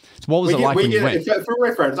true. So what was it like when you went? For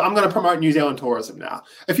reference, I'm going to promote New Zealand tourism now.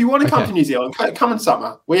 If you want to come to New Zealand, come in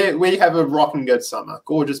summer. We have a rocking good summer,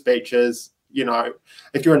 gorgeous beaches.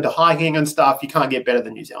 If you're into hiking and stuff, you can't get better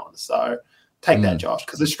than New Zealand. So take that, Josh.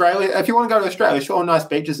 Because Australia, if you want to go to Australia, sure, nice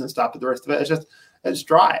beaches and stuff, but the rest of it, it's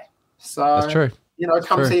dry. So that's true.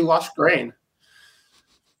 Come see lush green.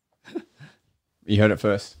 You heard it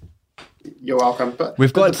first. You're welcome. But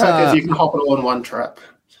we've got the perk is you can hop it all in one trip.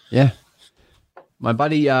 Yeah. My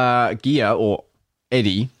buddy Gia, or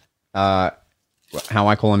Eddie, how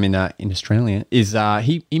I call him in Australia, is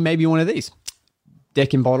he may be one of these.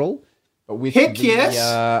 Deck and bottle. With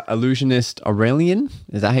the illusionist Aurelian.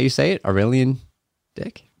 Is that how you say it? Aurelian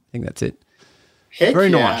deck? I think that's it. Very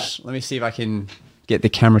nice. Let me see if I can get the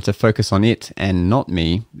camera to focus on it and not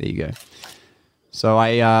me. There you go. So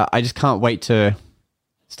I just can't wait to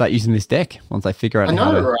start using this deck once I figure out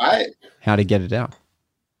how to get it out.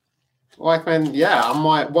 Like, I'm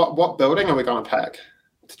like, what building are we going to pick?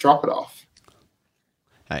 to drop it off.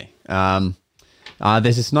 Hey,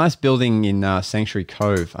 there's this nice building in Sanctuary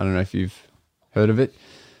Cove. I don't know if you've heard of it.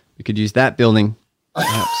 We could use that building,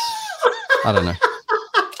 perhaps. I don't know.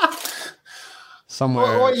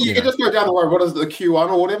 Somewhere. Well, you can just go down the road. What is the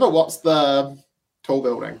Q1 or whatever? What's the tall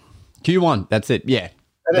building? Q1. That's it. Yeah.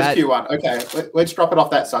 That is Q1. Okay, let's drop it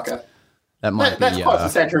off that sucker. That's close to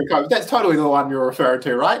Sanctuary Cove. That's totally the one you're referring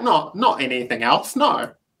to, right? Not anything else.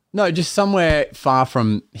 No. No, just somewhere far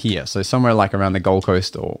from here. So somewhere like around the Gold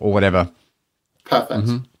Coast or whatever. Perfect.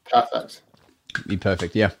 Mm-hmm. Perfect. Be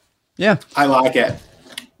perfect. Yeah. Yeah. I like it.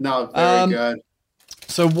 No, very good.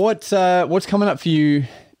 So what's coming up for you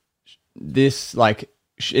this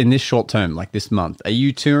in this short term, like this month? Are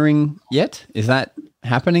you touring yet? Is that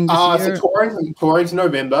happening this year? So touring's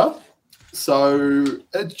November. So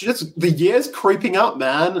it's just the year's creeping up,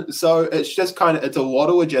 man. So it's just it's a lot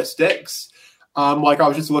of logistics. I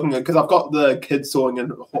was just looking at, because I've got the kids sawing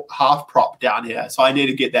in half prop down here, so I need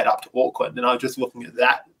to get that up to Auckland. And I was just looking at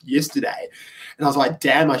that yesterday, and I was like,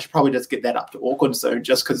 damn, I should probably just get that up to Auckland soon,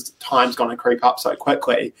 just because time's going to creep up so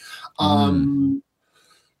quickly.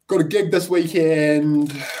 Got a gig this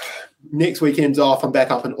weekend. Next weekend's off. I'm back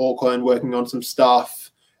up in Auckland working on some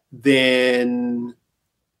stuff. Then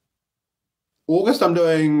August,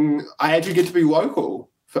 I actually get to be local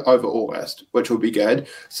for over August, which will be good.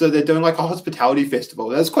 So they're doing a hospitality festival.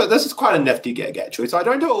 This is quite a nifty gig, actually. So I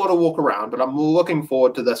don't do a lot of walk around, but I'm looking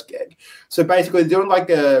forward to this gig. So basically they're doing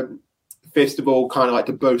a festival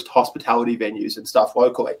to boost hospitality venues and stuff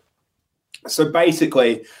locally. So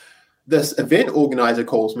basically this event organizer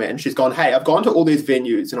calls me and she's gone, hey, I've gone to all these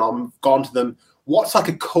venues and I've gone to them. What's a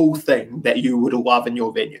cool thing that you would love in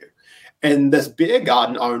your venue? And this beer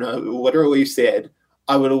garden owner literally said,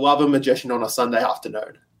 I would love a magician on a Sunday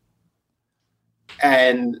afternoon.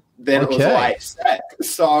 And then it was sick.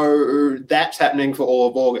 So that's happening for all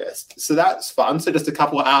of August. So that's fun. So just a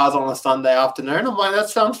couple of hours on a Sunday afternoon. I'm like, that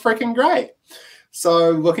sounds freaking great. So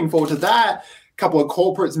looking forward to that. A couple of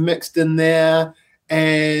corporates mixed in there,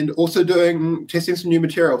 and also testing some new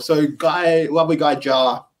material. So lovely guy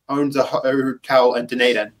Jar owns a hotel in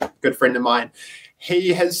Dunedin, good friend of mine.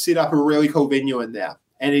 He has set up a really cool venue in there.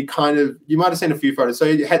 And he you might have seen a few photos. So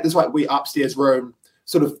he had this wee upstairs room,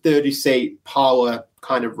 sort of 30-seat parlor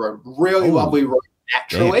kind of room. Really lovely room,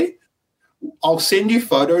 naturally. Damn. I'll send you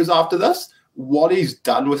photos after this. What he's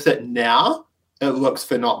done with it now, it looks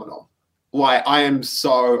phenomenal. I'm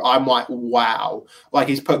like, wow.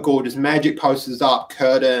 He's put gorgeous magic posters up,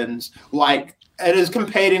 curtains. It is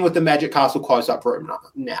competing with the Magic Castle close-up room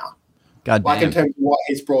now. God damn. In terms of what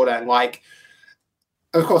he's brought in,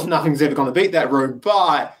 of course, nothing's ever going to beat that room,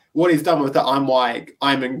 but what he's done with it,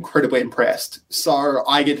 I'm incredibly impressed. So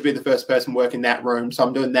I get to be the first person working that room. So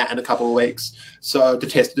I'm doing that in a couple of weeks. So to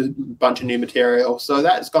test a bunch of new material. So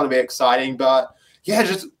that's going to be exciting. But yeah,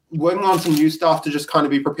 just working on some new stuff to just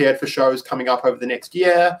be prepared for shows coming up over the next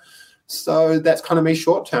year. So that's me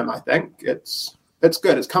short term, I think. It's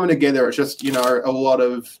good. It's coming together. It's just, a lot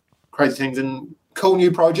of crazy things and cool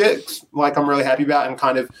new projects I'm really happy about,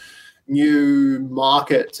 and new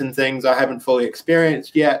markets and things I haven't fully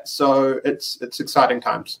experienced yet. So it's exciting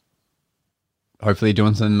times. Hopefully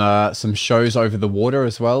doing some shows over the water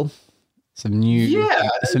as well. Some new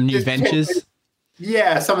ventures.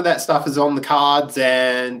 Yeah, some of that stuff is on the cards,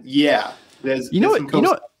 and there's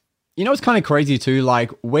it's kind of crazy too.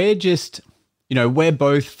 We're just, we're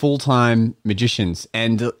both full-time magicians,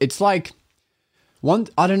 and it's I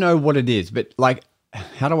don't know what it is, but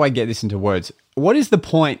how do I get this into words? What is the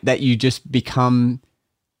point that you just become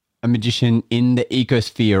a magician in the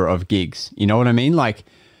ecosphere of gigs? You know what I mean?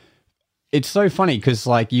 It's so funny because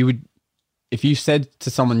you would, if you said to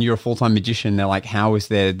someone you're a full-time magician, they're like, how is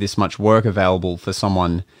there this much work available for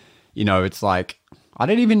someone? It's I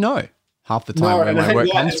don't even know half the time where my work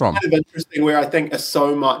comes from. It's kind of interesting where I think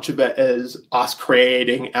so much of it is us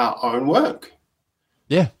creating our own work.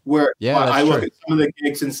 Yeah. I look at some of the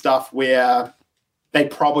gigs and stuff where they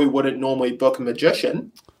probably wouldn't normally book a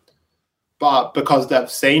magician, but because they've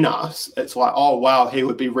seen us, it's oh, wow, he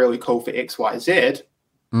would be really cool for X, Y, Z.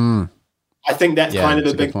 I think that's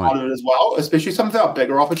a big part of it as well, especially some of our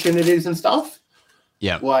bigger opportunities and stuff.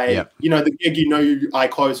 Yeah. The gig, I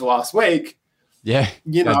closed last week. Yeah.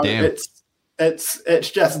 It's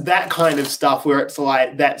just that kind of stuff where it's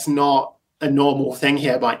that's not a normal thing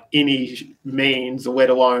here by any means, let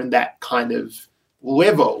alone that kind of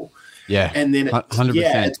level. Yeah, and then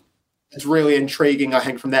 100%. It's really intriguing, I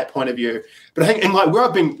think, from that point of view. But I think, and where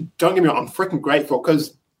I've been, don't get me wrong, I'm freaking grateful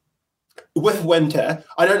because with winter,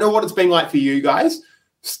 I don't know what it's been like for you guys,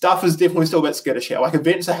 stuff is definitely still a bit skittish here. Like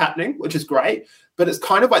events are happening, which is great, but it's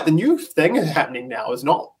kind of like the new thing is happening now is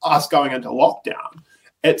not us going into lockdown.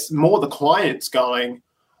 It's more the clients going,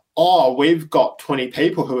 oh, we've got 20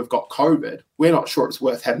 people who have got COVID. We're not sure it's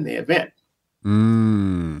worth having the event.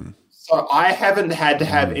 So I haven't had to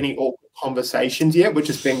have any awkward conversations yet, which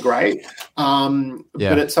has been great. But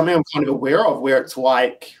it's something I'm kind of aware of where it's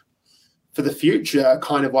like for the future,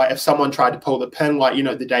 kind of like if someone tried to pull the pin, like, you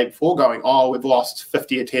know, the day before going, oh, we've lost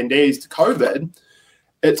 50 attendees to COVID.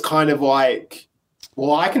 It's kind of like,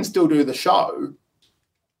 well, I can still do the show.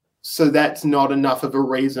 So that's not enough of a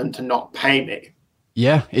reason to not pay me.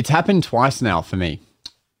 Yeah, it's happened twice now for me.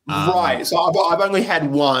 Right. So I've only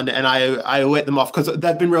had one, and I let them off because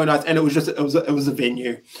they've been really nice, and it was a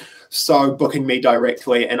venue, so booking me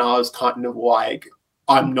directly, and I was kind of like,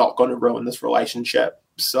 I'm not going to ruin this relationship.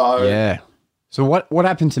 So yeah. So what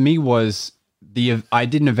happened to me was I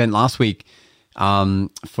did an event last week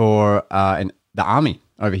for the Army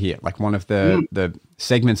over here, like one of the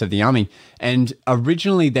segments of the Army, and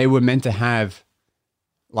originally they were meant to have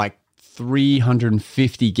like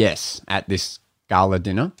 350 guests at this gala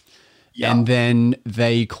dinner. Yeah. And then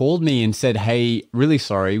they called me and said, hey, really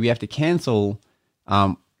sorry, we have to cancel.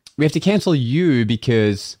 We have to cancel you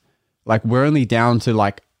because like we're only down to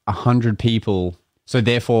like 100 people. So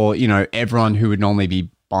therefore, you know, everyone who would normally be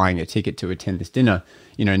buying a ticket to attend this dinner,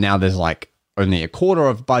 you know, now there's like only a quarter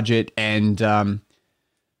of budget and you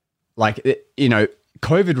know,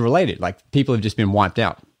 COVID related, like people have just been wiped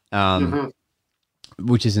out,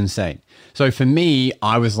 which is insane. So for me,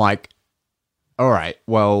 I was like, all right,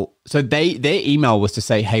 well, so their email was to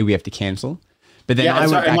say, hey, we have to cancel. But then I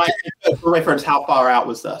went back for reference, how far out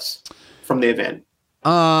was this from the event?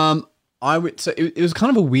 So it was kind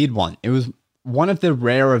of a weird one. It was one of the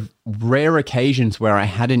rare occasions where I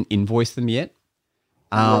hadn't invoiced them yet.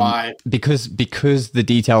 Right. Because the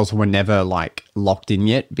details were never like locked in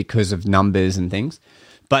yet because of numbers and things.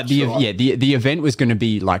 But the event was going to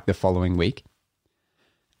be like the following week.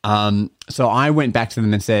 So I went back to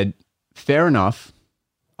them and said, fair enough.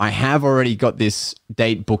 I have already got this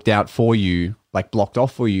date booked out for you, like blocked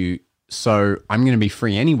off for you. So I'm going to be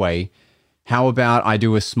free anyway. How about I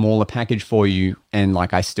do a smaller package for you and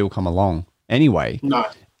like I still come along anyway? No.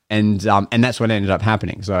 And that's what ended up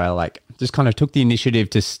happening. So I like just kind of took the initiative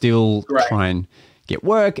to still try and get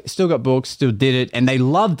work, still got booked, still did it. And they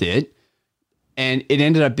loved it. And it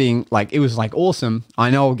ended up being like, it was like awesome. I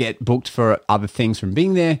know I'll get booked for other things from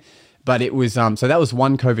being there. But it was, so that was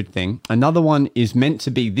one COVID thing. Another one is meant to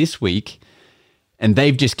be this week, and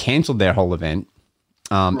they've just canceled their whole event.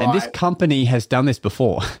 And this company has done this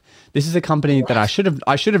before. This is a company that I should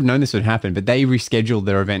have known this would happen, but they rescheduled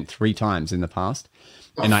their event 3 times in the past.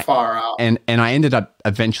 And I ended up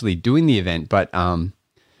eventually doing the event, but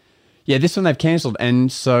this one they've canceled.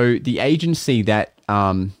 And so the agency that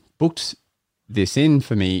booked this in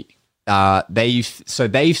for me, they've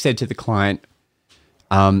said to the client,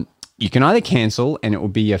 you can either cancel and it will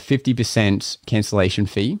be a 50% cancellation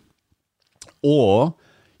fee, or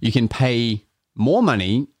you can pay more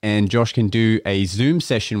money and Josh can do a Zoom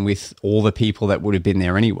session with all the people that would have been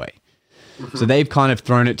there anyway. Mm-hmm. So they've kind of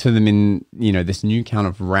thrown it to them in, you know, this new kind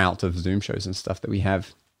of route of Zoom shows and stuff that we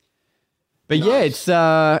have. But nice.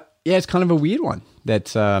 It's kind of a weird one. It's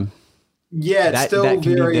still that can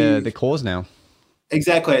be the cause now.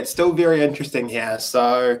 Exactly. It's still very interesting here.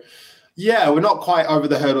 So yeah, we're not quite over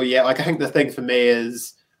the hurdle yet. Like I think the thing for me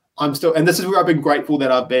is I'm still, and this is where I've been grateful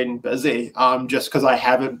that I've been busy, just because I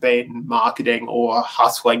haven't been marketing or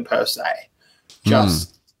hustling per se,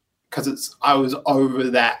 just because I was over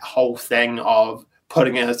that whole thing of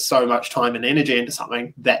putting in so much time and energy into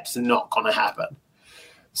something that's not going to happen.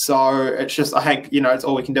 So it's just, I think, you know, it's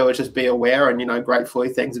all we can do is just be aware, and, you know, gratefully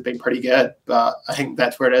things have been pretty good, but I think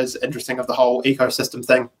that's where it is interesting of the whole ecosystem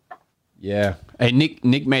thing. Yeah. Hey,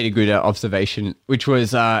 Nick made a good observation, which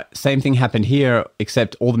was same thing happened here,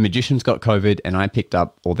 except all the magicians got COVID and I picked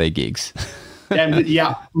up all their gigs.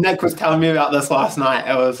 Yeah. Nick was telling me about this last night.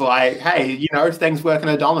 It was like, hey, you know, things work in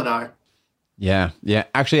a domino. Yeah. Yeah.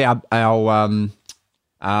 Actually, our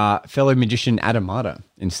fellow magician, Adam Marta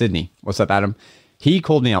in Sydney. What's up, Adam? He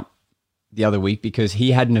called me up the other week because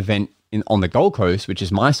he had an event on the Gold Coast, which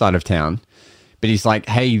is my side of town. But he's like,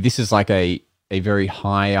 hey, this is like a very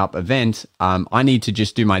high up event. I need to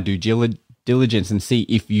just do my due diligence and see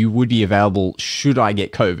if you would be available should I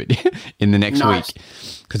get COVID in the next week.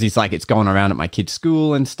 Because he's like, it's going around at my kid's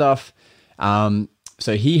school and stuff.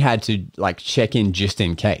 So he had to like check in just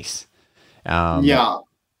in case.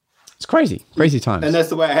 It's crazy times. And that's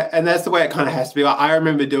the way it kind of has to be. Like, I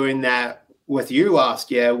remember doing that with you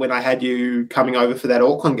last year when I had you coming over for that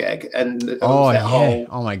Auckland gig, and it was that whole,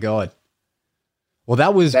 oh my god. Well,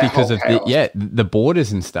 that was because of the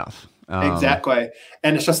borders and stuff. Exactly.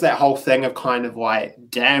 And it's just that whole thing of kind of like,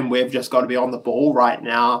 damn, we've just got to be on the ball right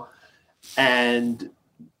now. And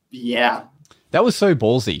yeah. That was so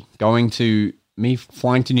ballsy,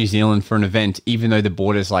 flying to New Zealand for an event, even though the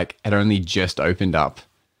borders like had only just opened up.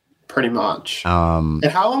 Pretty much. And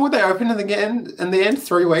how long would they open in the end?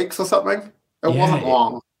 3 weeks or something? It wasn't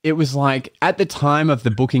long. It was like at the time of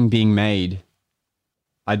the booking being made,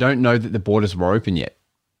 I don't know that the borders were open yet.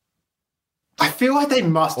 I feel like they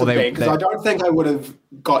must have been, because I don't think I would have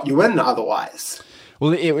got you in otherwise.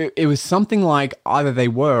 Well, it was something like either they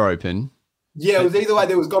were open. Yeah, it was either like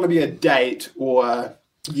there was going to be a date or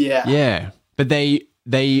yeah. Yeah,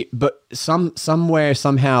 but somewhere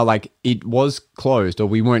somehow like it was closed, or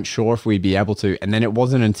we weren't sure if we'd be able to, and then it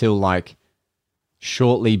wasn't until like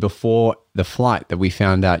shortly before the flight that we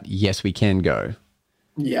found out yes we can go.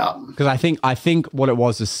 Yeah, because I think what it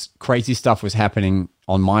was is crazy stuff was happening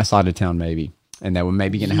on my side of town, maybe, and they were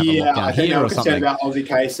maybe going to have a lockdown here or something. About Aussie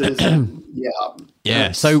cases.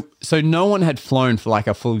 Yeah. So no one had flown for like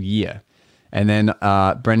a full year, and then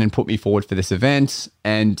Brendan put me forward for this event,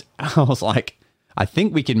 and I was like, I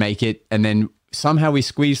think we can make it, and then somehow we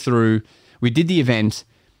squeezed through. We did the event,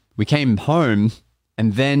 we came home,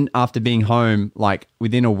 and then after being home, like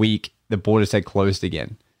within a week, the borders had closed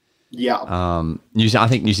again. Yeah. I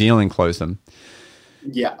think New Zealand closed them.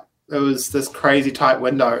 Yeah. It was this crazy tight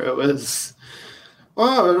window. It was,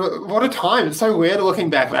 what a time. It's so weird looking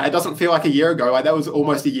back, man. It doesn't feel like a year ago. Like that was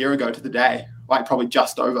almost a year ago to the day. Like probably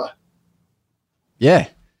just over. Yeah.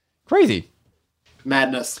 Crazy.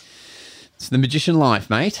 Madness. It's the magician life,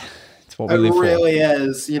 mate. It's what we live for. It really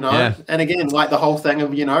is, Yeah. And again, like the whole thing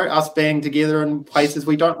of, us being together in places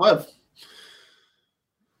we don't live.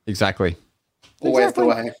 Exactly. Always the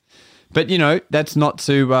way. But that's not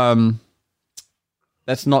to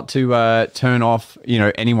turn off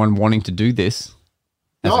anyone wanting to do this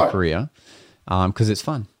as a career, because it's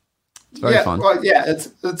fun. It's very fun. Well, yeah,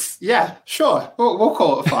 it's sure. We'll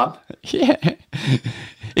call it fun. Yeah,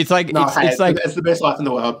 it's like it's the best life in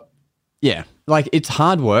the world. Yeah, like it's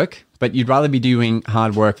hard work, but you'd rather be doing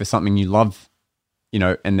hard work for something you love,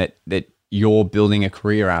 and that you're building a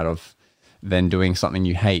career out of, than doing something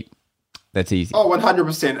you hate. That's easy. Oh,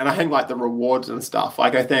 100%. And I think like the rewards and stuff,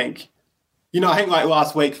 like I think like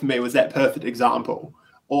last week for me was that perfect example.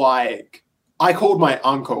 Like I called my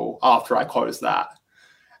uncle after I closed that,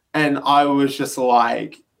 and I was just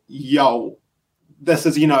like, yo, this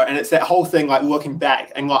is, and it's that whole thing, like looking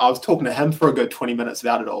back, and like I was talking to him for a good 20 minutes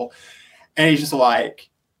about it all. And he's just like,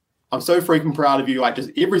 I'm so freaking proud of you, like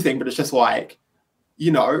just everything. But it's just like,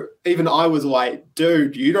 even I was like,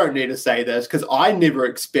 dude, you don't need to say this, because I never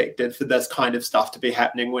expected for this kind of stuff to be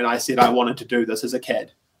happening when I said I wanted to do this as a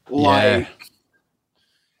kid. Like,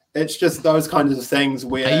 it's just those kinds of things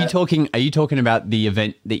where... Are you talking about the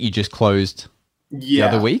event that you just closed the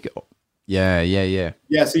other week? Yeah.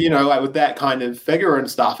 Yeah, so, like with that kind of figure and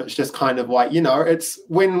stuff, it's just kind of like, it's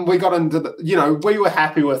when we got into the, we were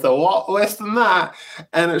happy with a lot less than that.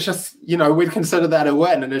 And it's just, we'd consider that a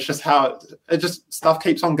win. And it's just how it just stuff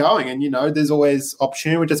keeps on going. And, there's always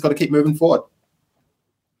opportunity. We just got to keep moving forward.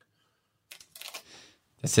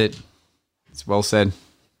 That's it. It's well said.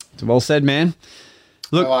 It's well said, man.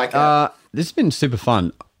 Look, this has been super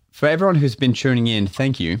fun. For everyone who's been tuning in,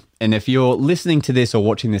 thank you. And if you're listening to this or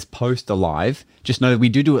watching this post live, just know that we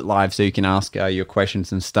do it live, so you can ask your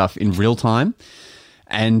questions and stuff in real time.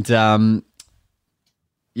 And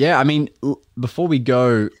before we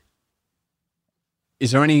go,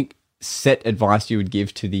 is there any set advice you would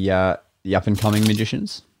give to the up and coming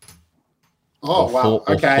magicians?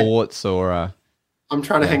 Okay. Thoughts or I'm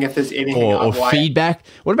trying to think if there's anything or feedback.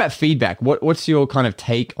 What about feedback? What's your kind of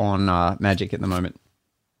take on magic at the moment?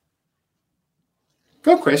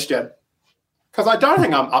 Good question. Because I don't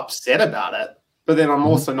think I'm upset about it, but then I'm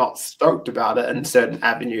also not stoked about it in certain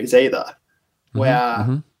avenues either.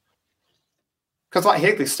 Where, because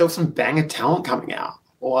heck, there's still some banger talent coming out.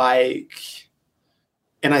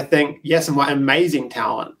 And I think, yes, some amazing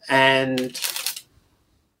talent. And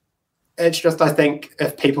it's just, I think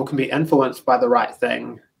if people can be influenced by the right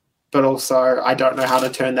thing, but also I don't know how to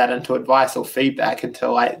turn that into advice or feedback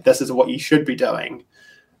until this is what you should be doing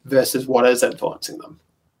versus what is influencing them.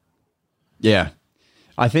 Yeah.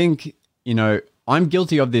 I think, I'm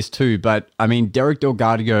guilty of this too, but I mean, Derek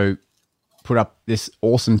Delgado put up this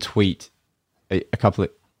awesome tweet a couple of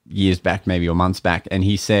years back, maybe, or months back. And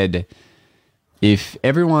he said, if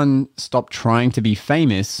everyone stopped trying to be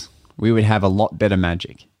famous, we would have a lot better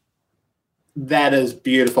magic. That is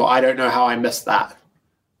beautiful. I don't know how I missed that.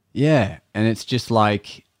 Yeah. And it's just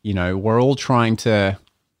like, you know, we're all trying to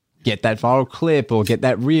get that viral clip or get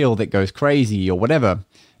that reel that goes crazy or whatever.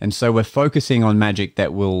 And so we're focusing on magic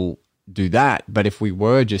that will do that. But if we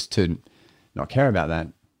were just to not care about that.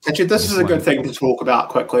 Actually, this is a good thing to talk about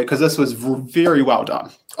quickly because this was very well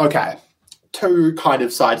done. Okay. Two kind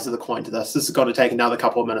of sides of the coin to this. This is going to take another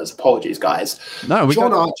couple of minutes. Apologies, guys. No, we got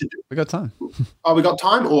time. Oh, we got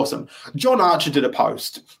time? Awesome. John Archer did a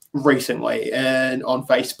post recently on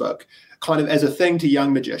Facebook, kind of as a thing to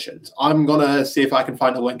young magicians. I'm going to see if I can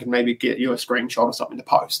find a link and maybe get you a screenshot or something to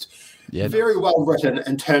post. Yeah, very well written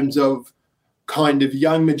in terms of kind of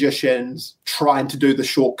young magicians trying to do the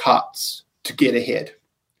shortcuts to get ahead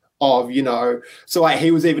of, you know, so like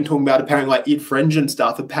he was even talking about apparently like Ed Fringe and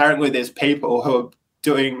stuff. Apparently there's people who are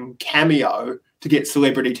doing Cameo to get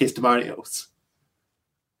celebrity testimonials.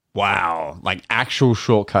 Wow. Like actual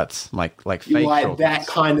shortcuts, like fake like shortcuts. That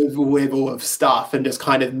kind of level of stuff and just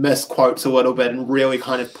kind of misquotes a little bit and really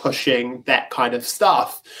kind of pushing that kind of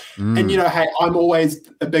stuff. And, you know, hey, I'm always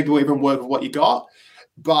a big believer in work with what you got.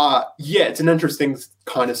 But yeah, it's an interesting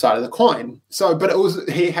kind of side of the coin. So, but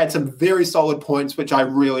he had some very solid points, which I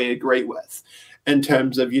really agree with in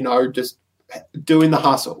terms of, you know, just doing the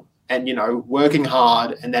hustle and, you know, working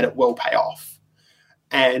hard and that it will pay off.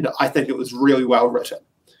 And I think it was really well written.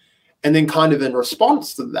 And then kind of in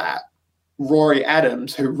response to that, Rory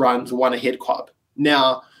Adams, who runs One Ahead Club.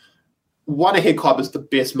 Now, One Ahead Club is the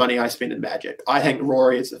best money I spend in magic. I think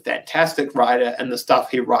Rory is a fantastic writer and the stuff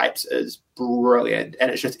he writes is brilliant. And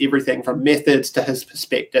it's just everything from methods to his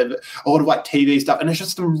perspective, a lot of like TV stuff. And it's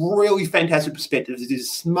just some really fantastic perspectives. He's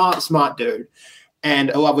a smart dude and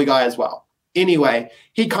a lovely guy as well. Anyway,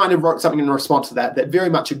 he kind of wrote something in response to that very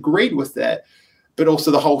much agreed with that. But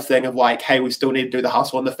also the whole thing of like, hey, we still need to do the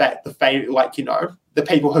hustle. And the fact, like, you know, the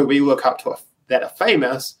people who we look up to that are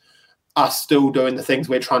famous are still doing the things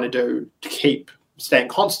we're trying to do to keep staying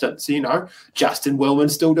constant. So, you know, Justin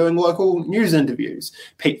Willman's still doing local news interviews.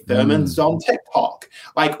 Pete Thurman's on TikTok.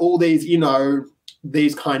 Like all these, you know,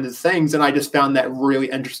 these kinds of things. And I just found that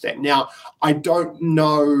really interesting. Now, I don't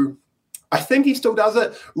know. I think he still does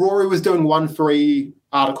it. Rory was doing one free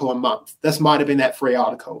article a month. This might have been that free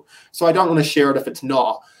article. So I don't want to share it if it's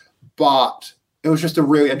not. But it was just a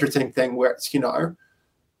really interesting thing where it's, you know,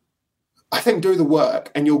 I think do the work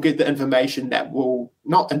and you'll get the information that will,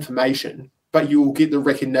 not information, but you will get the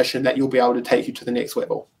recognition that you'll be able to take you to the next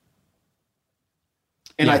level.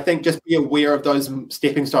 And I think just be aware of those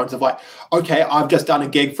stepping stones of like, okay, I've just done a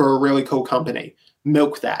gig for a really cool company.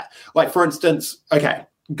 Milk that. Like, for instance, okay,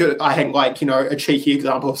 good. I think like, you know, a cheeky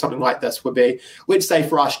example of something like this would be, let's say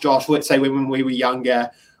for us, Josh, let's say when we were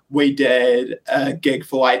younger, we did a gig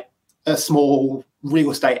for like a small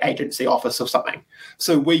real estate agency office or something.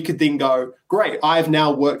 So we could then go, great, I've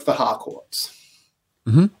now worked for Harcourts.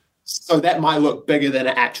 Mm-hmm. So that might look bigger than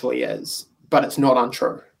it actually is, but it's not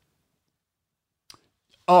untrue.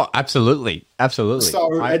 Oh, absolutely. Absolutely.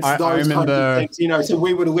 So it's those kinds of things, you know, so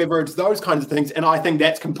we would leverage those kinds of things. And I think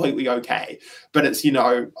that's completely okay. But it's, you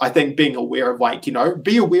know, I think being aware of like, you know,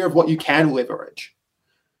 be aware of what you can leverage.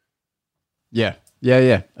 Yeah.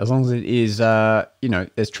 Yeah. As long as it is, you know,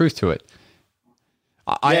 there's truth to it.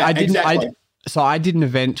 I did an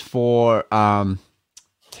event for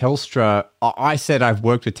Telstra. I said I've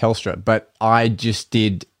worked with Telstra, but I just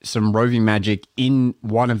did some roving magic in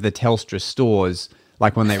one of the Telstra stores,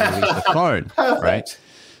 like when they released the phone, right?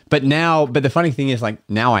 But the funny thing is, like,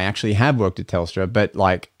 now I actually have worked at Telstra, but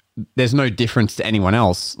like, there's no difference to anyone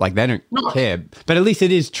else. Like, they don't care. But at least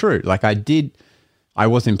it is true. Like, I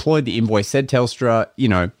was employed. The invoice said Telstra. You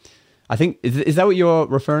know, I think is that what you're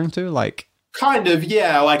referring to? Like. Kind of,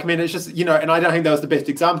 yeah. Like, I mean, it's just, you know, and I don't think that was the best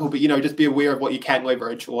example, but, you know, just be aware of what you can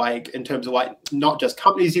leverage, like, in terms of, like, not just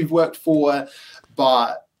companies you've worked for,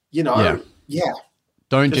 but, you know,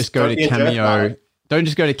 Don't just go to Cameo. Don't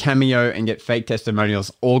just go to Cameo and get fake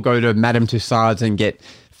testimonials, or go to Madame Tussauds and get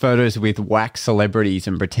photos with wax celebrities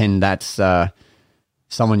and pretend that's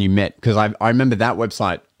someone you met. Because I remember that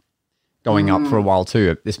website going up for a while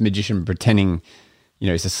too. This magician pretending, you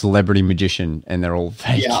know, he's a celebrity magician, and they're all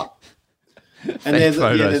fake. Yeah. And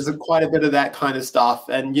there's quite a bit of that kind of stuff.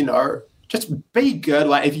 And, you know, just be good.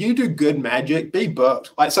 Like, if you do good magic, be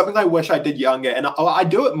booked. Like, something I wish I did younger. And I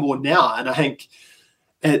do it more now. And I think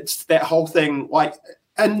it's that whole thing, like,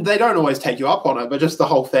 and they don't always take you up on it, but just the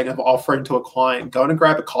whole thing of offering to a client, going and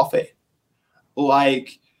grab a coffee.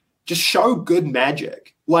 Like, just show good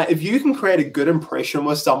magic. Like, if you can create a good impression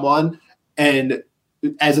with someone and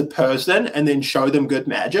as a person and then show them good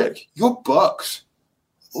magic, you're booked.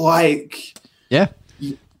 Like... Yeah.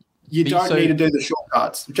 You don't need to do the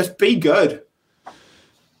shortcuts. Just be good.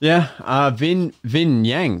 Yeah. Vin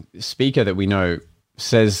Yang, speaker that we know,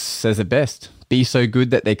 says it best. Be so good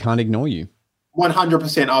that they can't ignore you.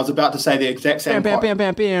 100%. I was about to say the exact same quote.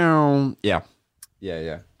 Yeah.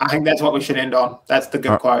 I think that's what we should end on. That's the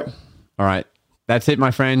good quote. All right. That's it,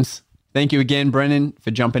 my friends. Thank you again, Brennan,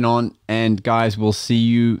 for jumping on. And guys, we'll see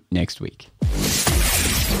you next week.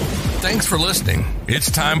 Thanks for listening. It's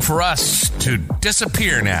time for us to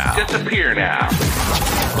disappear now.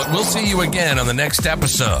 But we'll see you again on the next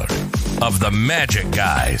episode of The Magic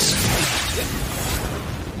Guys.